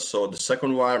third. So the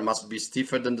second wire must be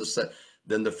stiffer than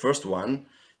the first one.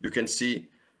 You can see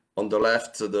on the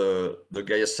left the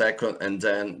Gaia second, and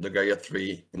then the Gaia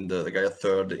 3 in the Gaia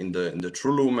third in the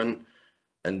true lumen,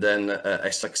 and then I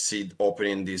succeed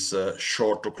opening this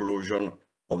short occlusion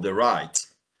of the right.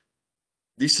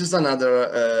 This is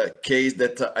another case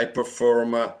that I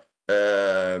performed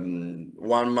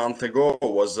 1 month ago.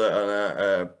 Was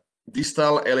a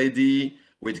distal LED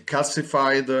with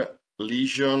calcified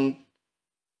lesion,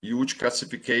 huge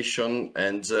calcification,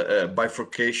 and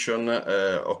bifurcation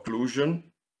occlusion.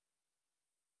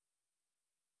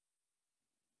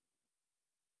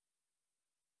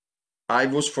 I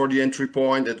was for the entry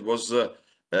point. It was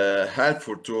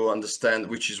helpful to understand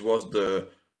which was the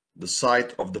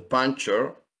site of the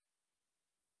puncture.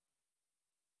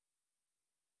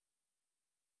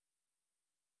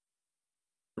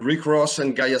 ReCross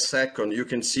and Gaia second, you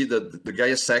can see that the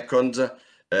Gaia second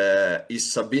is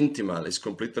subintimal, is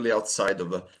completely outside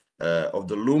of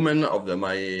the lumen of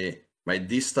my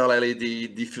distal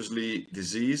LED diffusely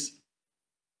disease.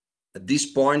 At this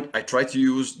point, I try to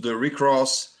use the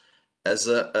ReCross as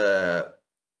a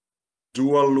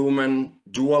dual lumen,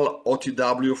 dual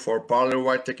OTW for parallel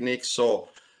wire technique. So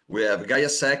we have Gaia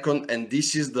second, and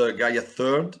this is the Gaia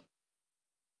third.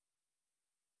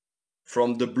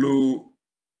 From the blue,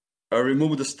 I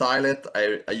remove the stylet.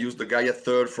 I use the Gaia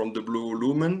third from the blue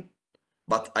lumen,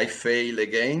 but I fail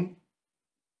again.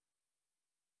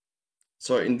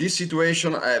 So in this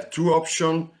situation, I have two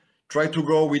options. Try to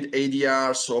go with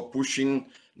ADR, so pushing,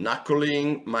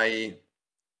 knuckling my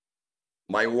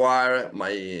wire,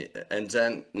 and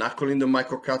then knuckling the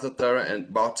microcatheter.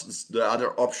 But the other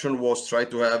option was try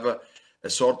to have a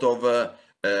sort of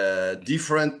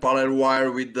different parallel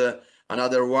wire with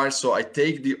another wire. So I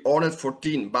take the Hornet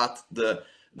 14, but the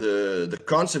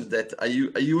concept that I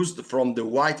used from the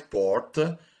white port,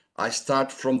 I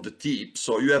start from the tip.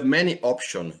 So you have many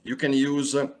options. You can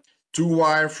use two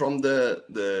wire from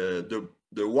the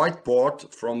white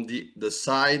port from the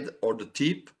side or the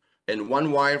tip, and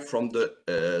one wire from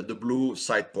the blue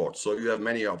side port. So you have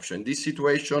many options. In this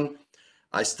situation,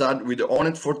 I start with the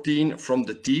Hornet 14 from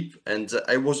the tip, and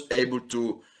I was able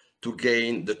to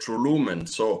gain the true lumen.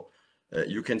 So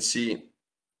you can see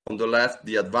on the left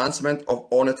the advancement of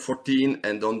Hornet 14,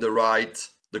 and on the right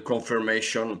the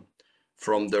confirmation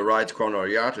from the right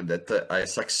coronary artery that I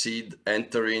succeed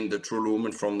entering the true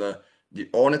lumen from the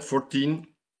Hornet 14.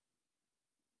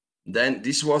 Then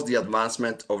this was the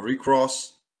advancement of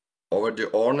ReCross over the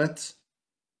Hornet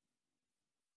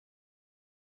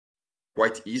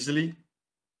quite easily.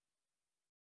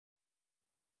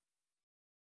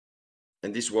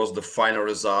 And this was the final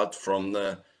result from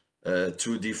the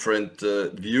two different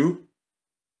view.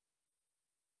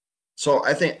 So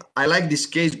I think I like this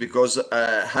case because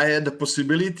I had the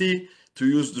possibility to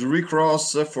use the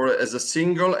ReCross as a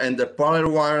single and the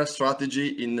parallel wire strategy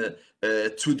in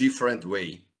two different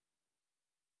ways.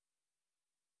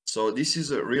 So this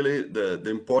is really the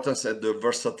importance and the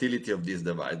versatility of this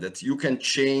device, that you can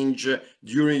change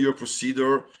during your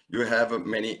procedure. You have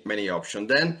many options.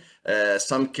 Then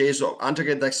some case of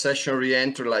antegrade dissection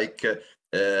re-entry, like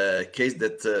case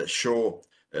that show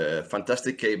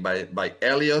fantastic case by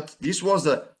Elliot. This was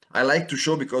I like to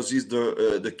show because it's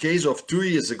the case of 2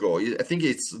 years ago. I think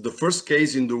it's the first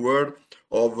case in the world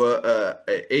of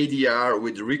ADR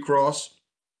with ReCross.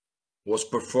 Was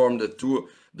performed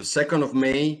the 2nd of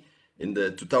May in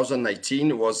the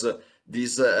 2019. Was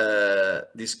this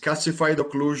calcified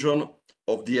occlusion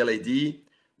of the LAD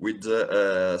with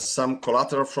some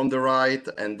collateral from the right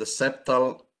and the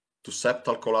septal to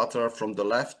septal collateral from the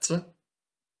left.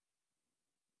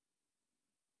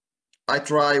 I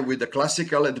try with the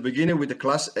classical at the beginning with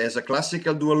as a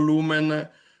classical dual lumen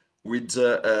with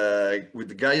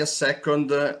Gaia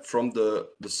second from the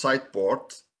side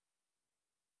port.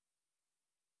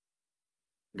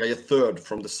 Gaia third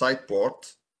from the side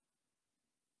port,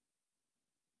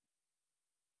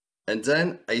 and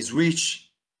then I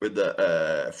switch with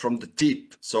the from the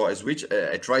tip. So I switch.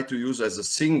 I try to use as a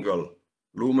single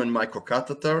lumen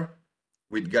microcatheter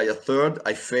with Gaia third.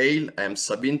 I fail. I am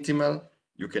subintimal.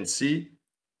 You can see,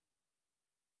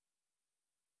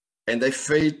 and I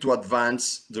fail to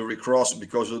advance the ReCross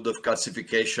because of the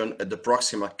calcification at the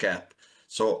proximal cap.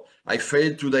 So I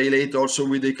failed to dilate also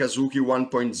with the Kazuki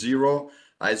 1.0.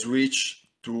 I switch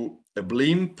to a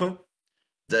blimp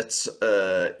that's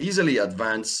easily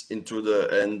advance into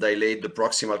and dilate the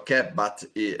proximal cap, but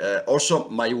also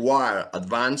my wire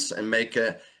advance and make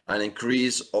an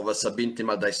increase of a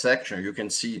subintimal dissection. You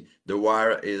can see the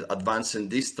wire is advancing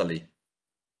distally.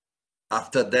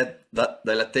 After that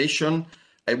dilatation,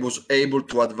 I was able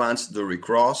to advance the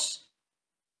ReCross.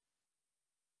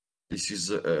 This is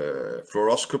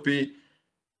fluoroscopy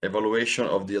evaluation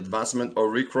of the advancement of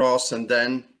ReCross, and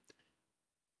then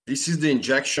this is the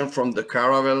injection from the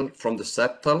caravel from the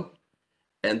septal,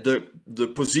 and the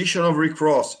position of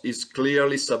ReCross is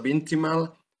clearly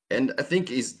subintimal, and I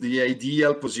think is the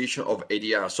ideal position of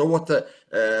ADR. So what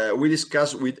we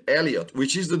discussed with Elliot,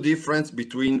 which is the difference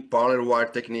between parallel wire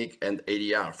technique and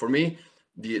ADR. For me,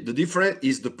 the difference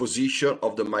is the position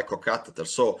of the microcatheter.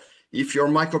 So if your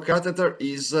microcatheter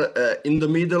is in the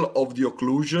middle of the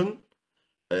occlusion,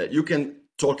 you can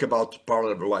talk about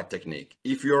parallel wire technique.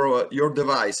 If your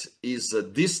device is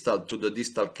distal to the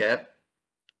distal cap,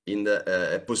 in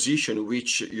the position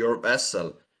which your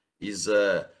vessel is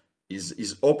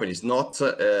open, is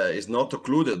not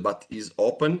occluded but is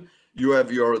open, you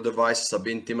have your device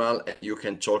subintimal, and you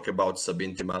can talk about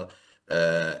subintimal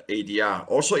ADR.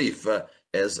 Also, if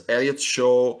as Elliot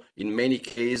showed in many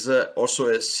cases, also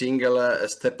a single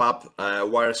step up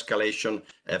wire escalation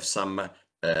have some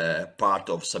part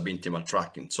of subintimal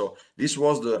tracking. So this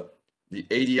was the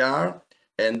ADR,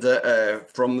 and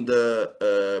from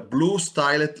the blue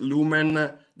stylet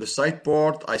lumen, the side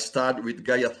port, I start with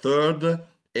Gaia third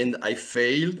and I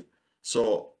failed.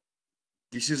 So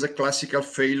this is a classical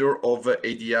failure of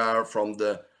ADR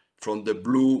from the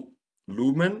blue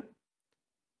lumen.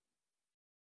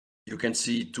 You can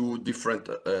see two different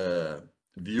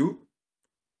view.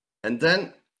 And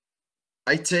then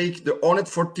I take the ONET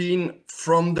 14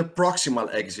 from the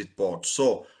proximal exit port.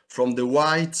 So from the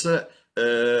white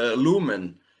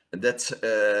Lumen that,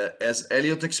 as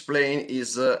Elliot explained,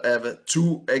 is have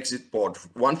two exit ports,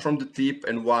 one from the tip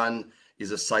and one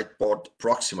is a side port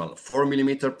proximal, 4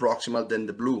 mm proximal, then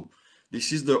the blue.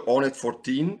 This is the ONET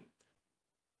 14.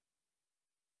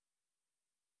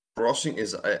 Crossing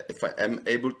is, if I am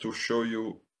able to show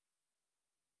you.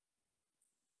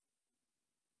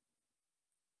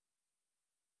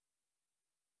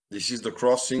 This is the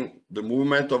crossing, the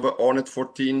movement of a ONET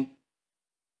 14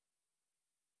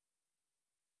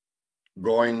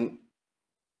 going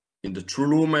in the true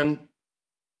lumen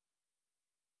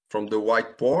from the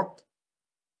white port,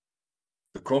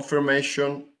 the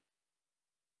confirmation.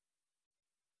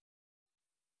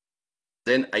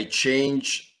 Then I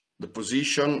change the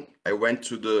position. I went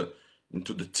to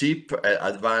into the tip, I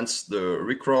advanced the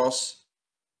ReCross,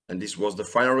 and this was the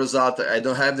final result. I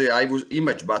don't have the IVUS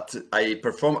image, but I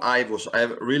perform IVUS. I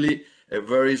have really a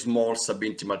very small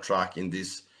subintimal track in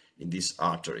this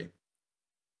artery.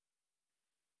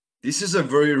 This is a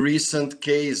very recent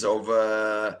case of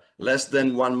less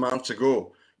than 1 month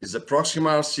ago. It's a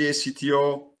proximal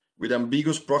CACTO with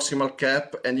ambiguous proximal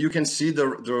cap, and you can see the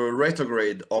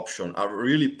retrograde option are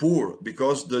really poor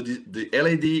because the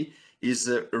LAD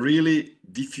is really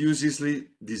diffusely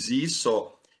diseased,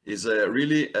 so is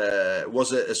really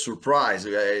was a surprise.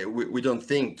 We don't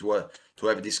think to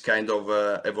have this kind of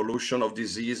evolution of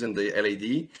disease in the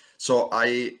LAD. So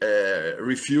I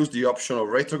refuse the option of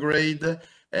retrograde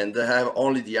and have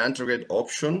only the antegrade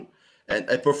option, and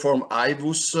I perform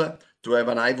IVUS to have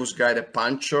an IVUS guided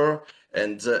puncture,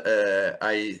 and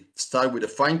I start with a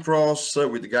fine cross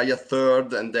with Gaia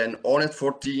third, and then ONET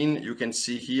 14. You can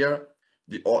see here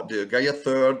the Gaia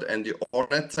third and the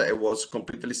ONET. I was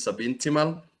completely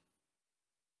subintimal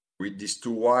with these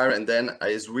two wire, and then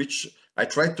I switch. I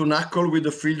tried to knuckle with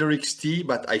the Fielder XT,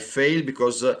 but I failed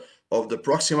because of the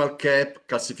proximal cap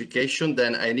calcification.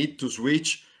 Then I need to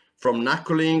switch from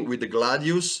knuckling with the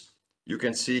Gladius. You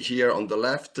can see here on the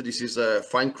left, this is a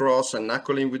fine cross and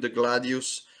knuckling with the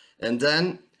Gladius. And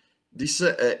then this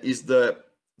is the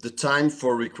time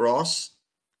for ReCross.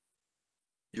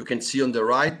 You can see on the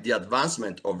right the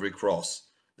advancement of ReCross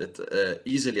that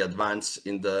easily advance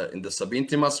in the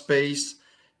subintimal space.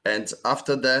 And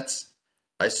after that,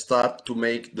 I start to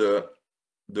make the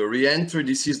re-entry.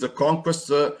 This is the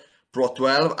Conquest Pro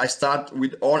 12. I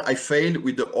failed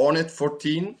with the ONET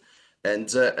 14,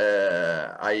 and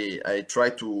I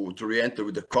try to re-enter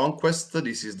with the Conquest.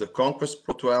 This is the Conquest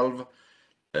Pro 12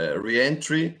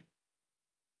 re-entry.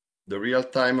 The real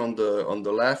time on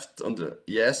the left, on the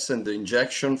yes, and the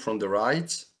injection from the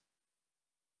right.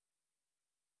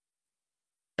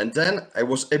 And then I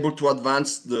was able to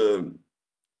advance the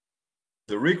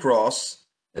ReCross,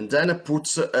 and then I put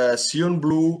Sion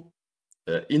blue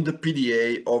in the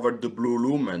PDA over the blue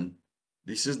lumen.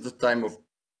 This is the time of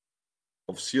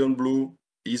Sion blue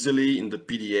easily in the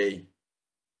PDA,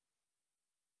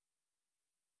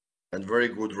 and very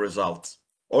good results.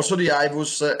 Also, the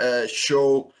IVUS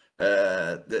show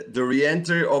the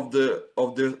re-entry of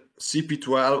the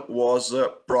CP12 was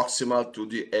proximal to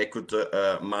the acute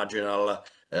marginal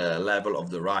level of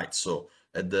the right, so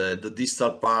at the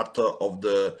distal part of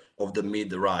the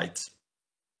mid right.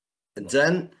 And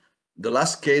then the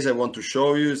last case I want to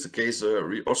show you is the case,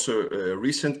 also a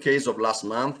recent case of last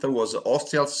month, was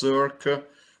ostial circ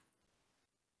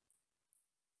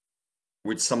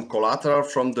with some collateral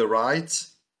from the right.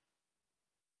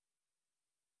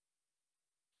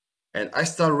 And I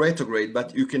start retrograde,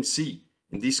 but you can see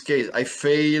in this case I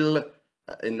fail.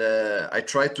 I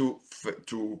try to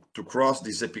cross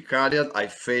this epicardial. I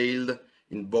failed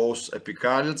in both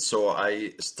epicardials, so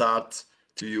I start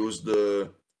to use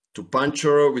to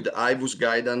puncture with the IVUS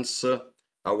guidance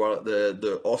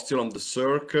the ostial on the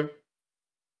circ.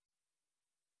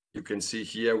 You can see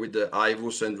here with the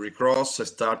IVUS and ReCross, I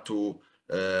start to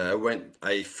when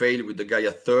I fail with the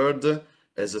Gaia third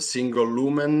as a single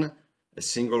lumen, a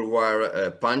single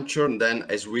wire puncture, and then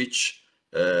I switch,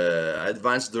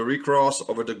 advance the ReCross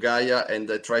over the Gaia,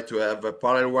 and I try to have a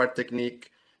parallel wire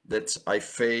technique that I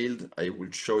failed. I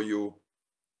will show you.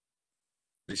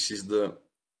 This is the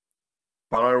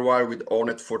parallel wire with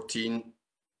ONET 14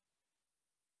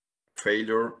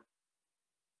 failure.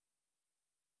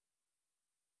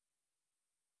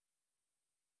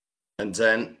 And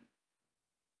then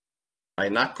I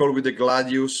knuckle with the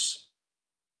Gladius.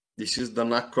 This is the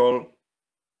knuckle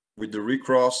with the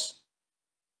ReCross,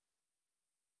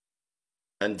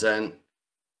 and then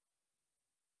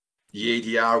the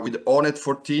ADR with ONET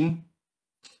 14.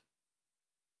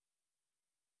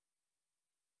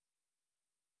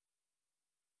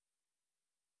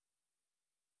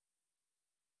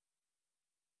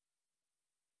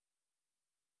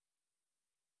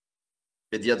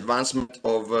 the advancement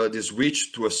of the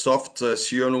switch to a soft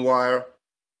Sion wire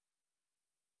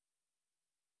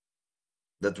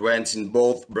that went in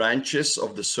both branches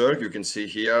of the circuit. You can see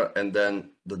here, and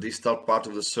then the distal part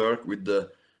of the circuit with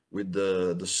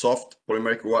the soft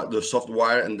polymeric wire, the soft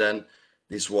wire, and then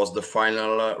this was the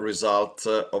final result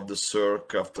of the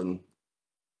circuit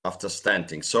after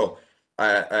stenting. So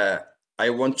I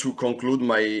want to conclude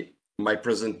my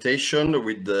presentation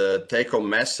with the take-home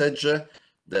message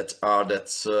that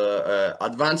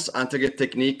advanced anti-gate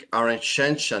technique are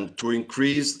essential to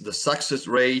increase the success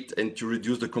rate and to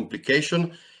reduce the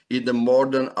complication in the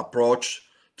modern approach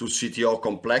to CTO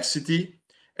complexity.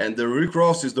 And the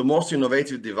ReCross is the most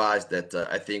innovative device that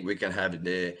I think we can have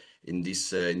in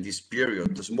this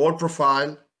period. The small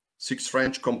profile, 6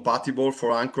 French compatible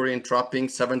for anchoring and trapping,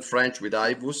 7 French with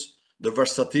IVUS. The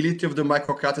versatility of the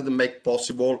microcatheter make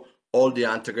possible all the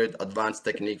anti-gate advanced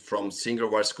technique from single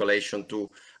wire escalation to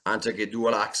anti-gate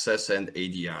dual access and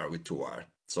ADR with 2 wire.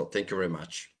 So thank you very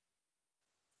much.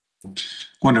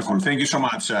 Wonderful. Thank you so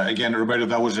much. Again, Roberto,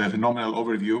 that was a phenomenal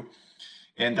overview.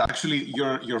 And actually,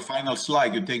 your final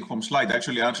slide, your take-home slide,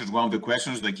 actually answers one of the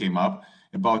questions that came up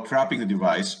about trapping the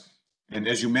device. And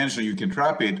as you mentioned, you can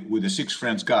trap it with a 6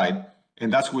 French guide,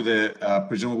 and that's with a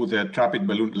presumably with a trap it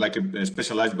balloon, like a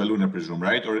specialized balloon, I presume,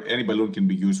 right? Or any balloon can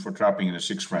be used for trapping in a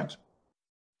 6 French.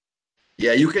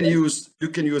 Yeah, you can use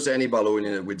any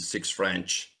balloon with 6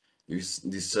 French. Use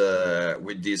this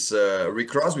with this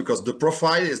ReCross, because the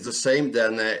profile is the same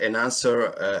than an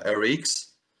answer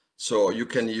RX. So you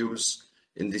can use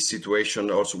in this situation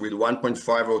also with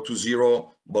 1.5020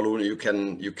 balloon you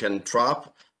can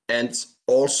trap, and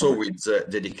also with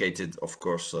dedicated, of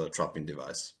course, trapping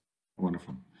device.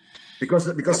 Wonderful. Because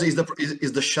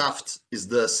is the shaft, is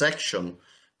the section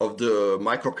of the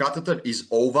microcatheter is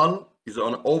oval, is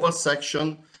an oval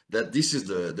section, that this is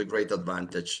the great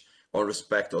advantage on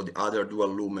respect of the other dual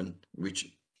lumen,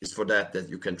 which is for that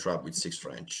you can trap with 6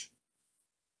 French.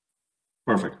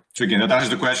 Perfect. So again, that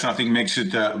answers the question. I think makes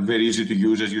it very easy to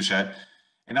use, as you said.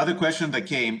 Another question that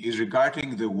came is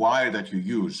regarding the wire that you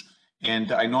use.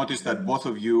 And I noticed that both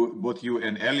you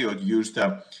and Elliot used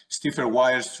stiffer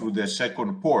wires through the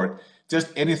second port.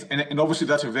 And obviously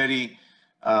that's a very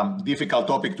difficult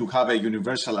topic to have a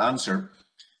universal answer.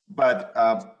 But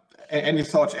any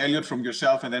thoughts, Elliot, from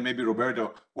yourself, and then maybe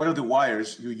Roberto, what are the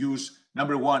wires you use?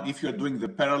 Number one, if you're doing the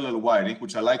parallel wiring,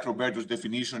 which I like Roberto's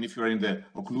definition, if you're in the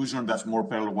occlusion, that's more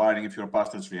parallel wiring, if you're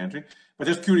past that's re-entry. But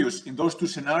just curious, in those two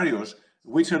scenarios,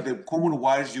 which are the common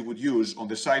wires you would use on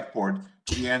the side port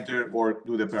to re-enter or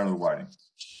do the parallel wiring?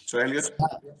 So Elliot?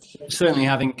 Certainly,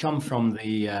 having come from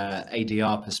the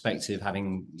ADR perspective,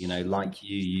 having, like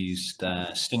you used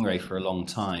Stingray for a long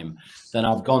time, then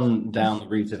I've gone down the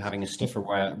route of having a stiffer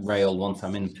rail once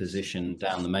I'm in position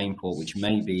down the main port, which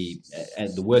may be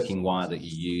the working wire that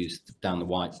you used down the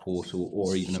white port,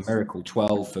 or even a Miracle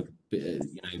 12 for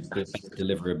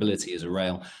deliverability as a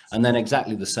rail, and then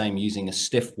exactly the same using a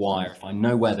stiff wire if I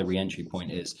know where the re-entry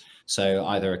point is. So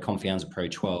either a Confianza Pro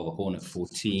 12 or Hornet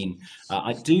 14.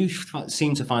 I do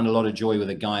seem to find a lot of joy with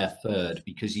a Gaia third,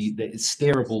 because it's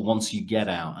steerable once you get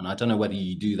out, and I don't know whether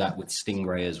you do that with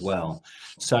Stingray as well.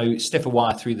 So stiffer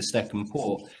wire through the second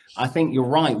port. I think you're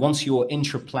right. Once your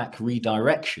intraplaque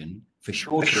redirection for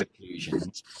shorter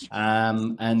occlusions,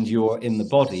 and you're in the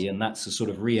body, and that's a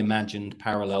sort of reimagined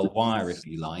parallel wire, if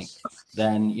you like,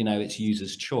 then, it's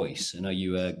user's choice. And are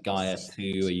you a Gaia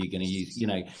 2? Are you going to use,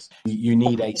 you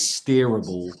need a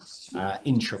steerable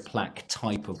intraplaque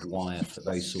type of wire for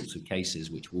those sorts of cases,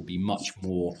 which will be much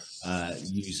more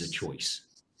user choice.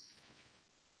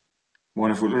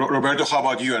 Wonderful. Roberto, how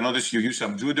about you? I noticed you use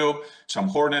some Judo, some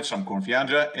Hornet, some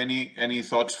Confianza. Any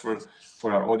thoughts for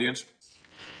our audience?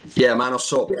 Yeah, Mano.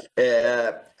 So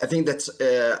I think that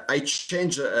I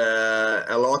changed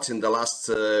a lot in the last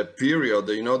period.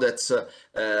 That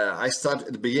I started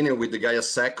at the beginning with the Gaia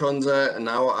second.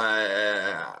 Now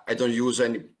I don't use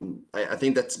any. I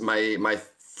think that my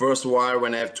first wire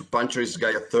when I have to puncture is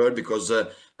Gaia third, because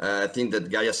I think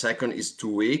that Gaia second is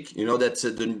too weak. That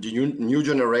the new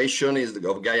generation is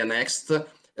of Gaia next.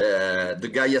 The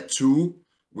Gaia 2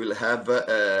 will have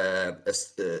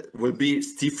will be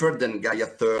stiffer than Gaia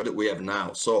third we have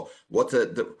now. So what's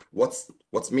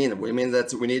mean? We mean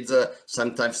that we need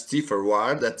sometimes stiffer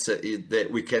wire that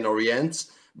we can orient,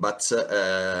 but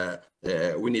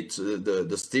we need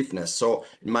the stiffness. So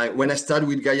when I start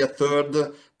with Gaia third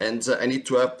and I need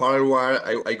to have parallel wire,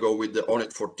 I go with the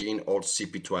Hornet 14 or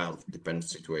CP12,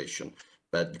 depends situation.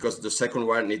 But because the second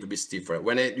wire need to be stiffer.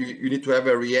 When you need to have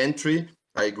a re-entry,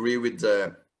 I agree with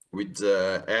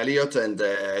Elliot, and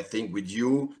I think with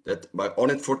you that by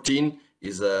Hornet 14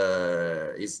 is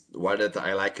one that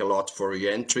I like a lot for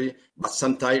re-entry, but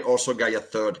sometimes also Gaia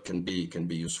third can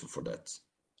be useful for that.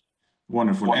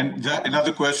 Wonderful. And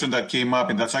another question that came up,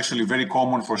 and that's actually very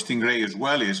common for Stingray as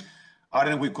well, is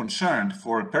aren't we concerned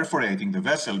for perforating the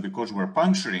vessel because we're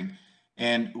puncturing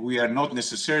and we are not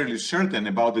necessarily certain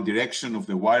about the direction of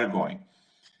the wire going?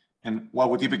 And what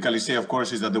we typically say, of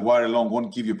course, is that the wire alone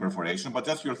won't give you perforation, but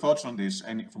that's your thoughts on this.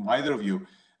 And from either of you,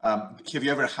 have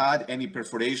you ever had any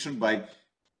perforation by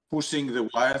pushing the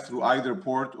wire through either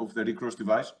port of the ReCross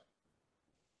device?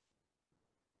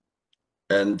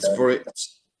 And for it,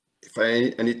 if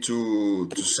I need to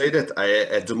say that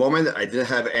at the moment, I didn't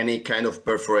have any kind of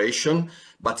perforation,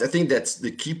 but I think that's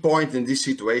the key point in this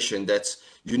situation, that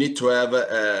you need to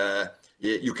have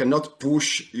you cannot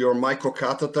push your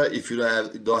microcatheter if you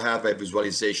don't have a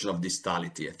visualization of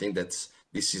distality. I think this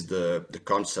is the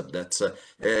concept,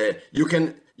 that you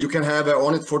can have a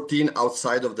 114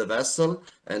 outside of the vessel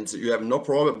and you have no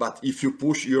problem, but if you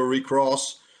push your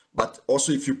ReCross, but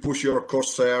also if you push your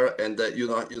Corsair and you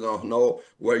don't know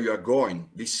where you are going,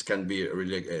 this can be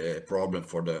really a problem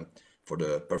for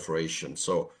the perforation.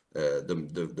 So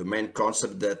the main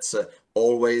concept that's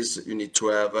always you need to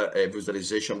have a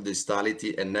visualization of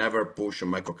distality and never push a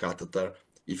microcatheter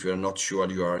if you're not sure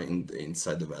you are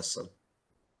inside the vessel.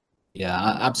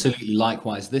 Yeah, absolutely.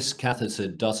 Likewise, this catheter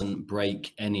doesn't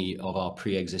break any of our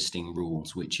pre-existing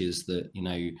rules, which is that,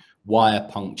 wire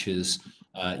punctures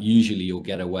usually you'll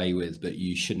get away with, but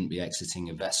you shouldn't be exiting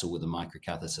a vessel with a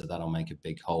microcatheter. That'll make a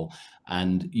big hole.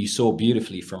 And you saw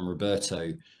beautifully from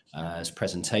Roberto's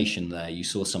presentation there, you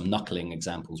saw some knuckling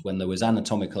examples. When there was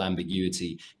anatomical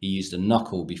ambiguity, he used a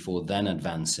knuckle before then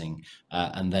advancing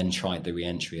and then tried the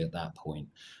re-entry at that point.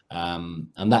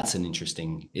 And that's an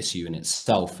interesting issue in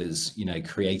itself, is,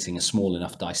 creating a small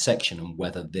enough dissection and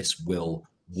whether this will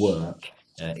work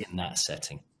in that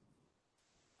setting.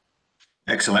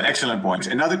 Excellent points.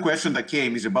 Another question that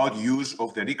came is about use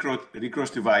of the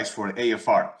ReCross device for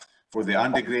AFR, for the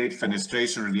undergrade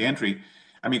fenestration re-entry.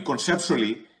 I mean,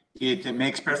 conceptually, it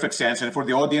makes perfect sense. And for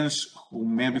the audience who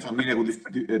may be familiar with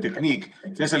the technique,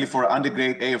 essentially for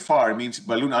undergrade AFR means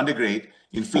balloon undergrade,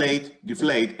 inflate,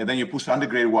 deflate, and then you push the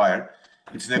undergrade wire.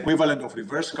 It's the equivalent of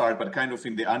reverse card, but kind of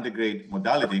in the undergrade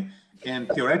modality. And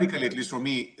theoretically, at least for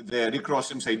me, the ReCross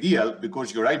seems ideal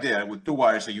because you're right there with two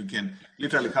wires, so you can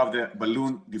literally have the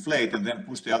balloon deflate and then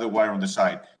push the other wire on the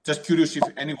side. Just curious if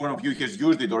any one of you has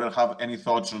used it or have any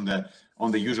thoughts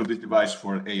on the use of this device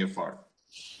for AFR.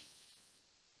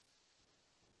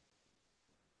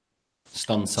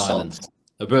 Stunned silence.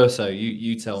 Roberto,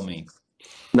 you tell me.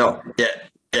 No, yeah.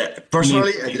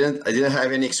 Personally, I didn't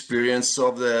have any experience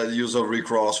of the use of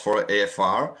ReCross for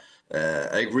AFR.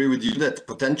 I agree with you that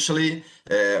potentially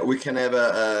we can have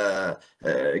a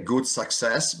good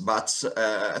success, but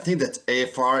I think that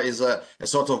AFR is a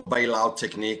sort of bailout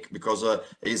technique, because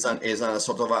is a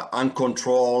sort of an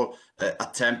uncontrolled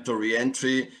attempt to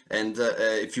re-entry, and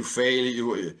if you fail,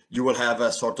 you will have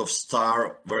a sort of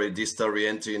star, very distal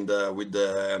re-entry with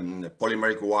the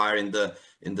polymeric wire in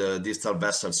the distal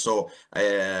vessel. So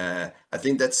I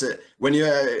think that's when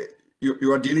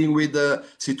you are dealing with a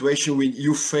situation when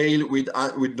you fail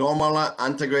with normal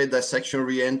antegrade dissection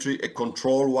re-entry, a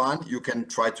control one, you can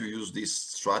try to use this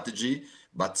strategy,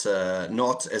 but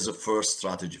not as a first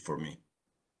strategy for me.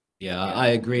 Yeah, I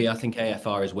agree. I think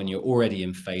AFR is when you're already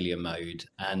in failure mode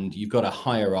and you've got a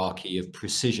hierarchy of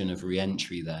precision of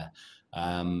re-entry there,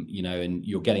 and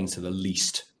you're getting to the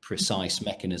least precise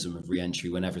mechanism of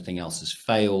re-entry when everything else has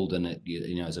failed, and it,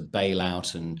 as a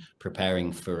bailout and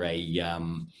preparing for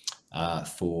an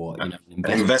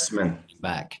investment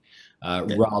back,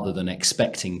 rather than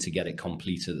expecting to get it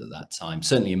completed at that time,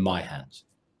 certainly in my hands.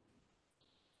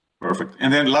 Perfect.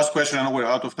 And then last question, I know we're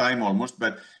out of time almost,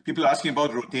 but people are asking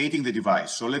about rotating the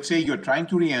device. So let's say you're trying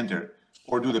to re-enter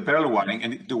or do the parallel wiring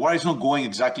and the wire is not going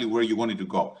exactly where you want it to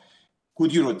go.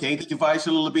 Could you rotate the device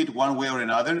a little bit one way or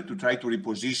another to try to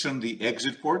reposition the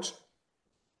exit ports?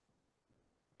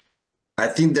 I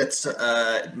think that's,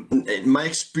 in my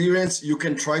experience, you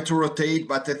can try to rotate,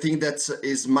 but I think that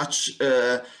is much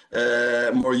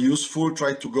more useful.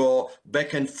 Try to go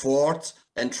back and forth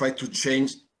and try to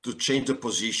change the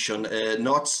position,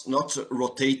 not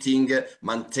rotating,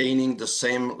 maintaining the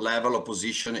same level of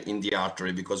position in the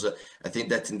artery, because I think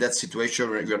that in that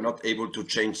situation we are not able to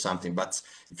change something. But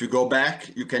if you go back,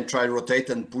 you can try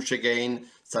rotate and push again.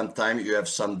 Sometimes you have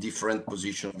some different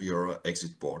position of your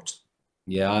exit port.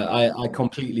 Yeah, I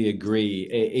completely agree.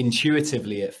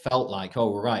 Intuitively, it felt like,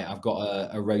 oh, right, I've got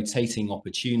a rotating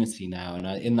opportunity now. And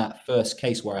in that first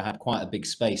case where I had quite a big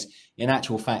space, in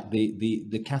actual fact,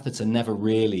 the catheter never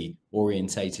really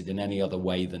orientated in any other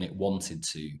way than it wanted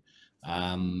to.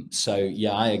 So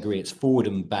yeah, I agree. It's forward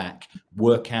and back,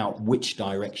 work out which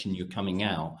direction you're coming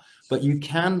out. But you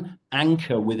can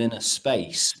anchor within a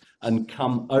space and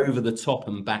come over the top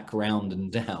and back round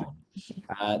and down.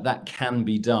 That can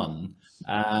be done.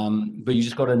 But you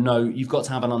just got to know, you've got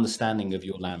to have an understanding of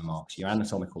your landmarks, your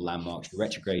anatomical landmarks, your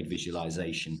retrograde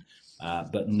visualization.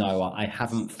 But no, I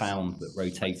haven't found that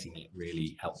rotating it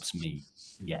really helps me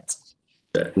yet.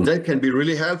 That can be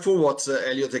really helpful. What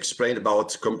Elliot explained about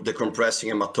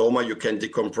decompressing hematoma, you can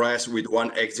decompress with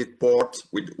one exit port,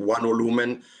 with one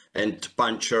lumen, and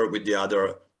puncture with the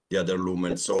other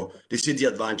lumen. So this is the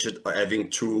advantage of having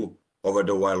two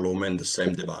over-the-wire lumen, the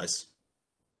same device.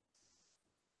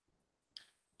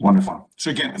 Wonderful.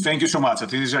 So again, thank you so much. I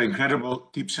think these are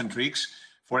incredible tips and tricks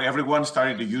for everyone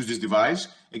starting to use this device.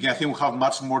 Again, I think we have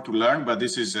much more to learn, but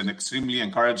this is an extremely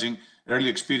encouraging early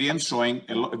experience showing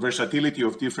a versatility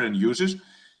of different uses.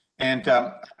 And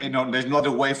you know, there's not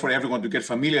a way for everyone to get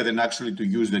familiar than actually to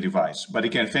use the device. But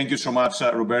again, thank you so much,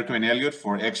 Roberto and Elliot,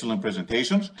 for excellent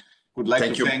presentations. Would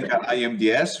like to thank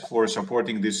IMDS for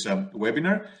supporting this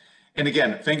webinar. And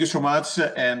again, thank you so much,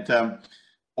 and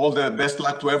all the best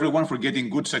luck to everyone for getting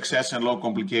good success and low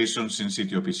complications in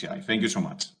CTO PCI. Thank you so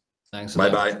much. Thanks a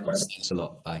lot. Bye-bye. Thanks a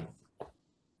lot. Bye.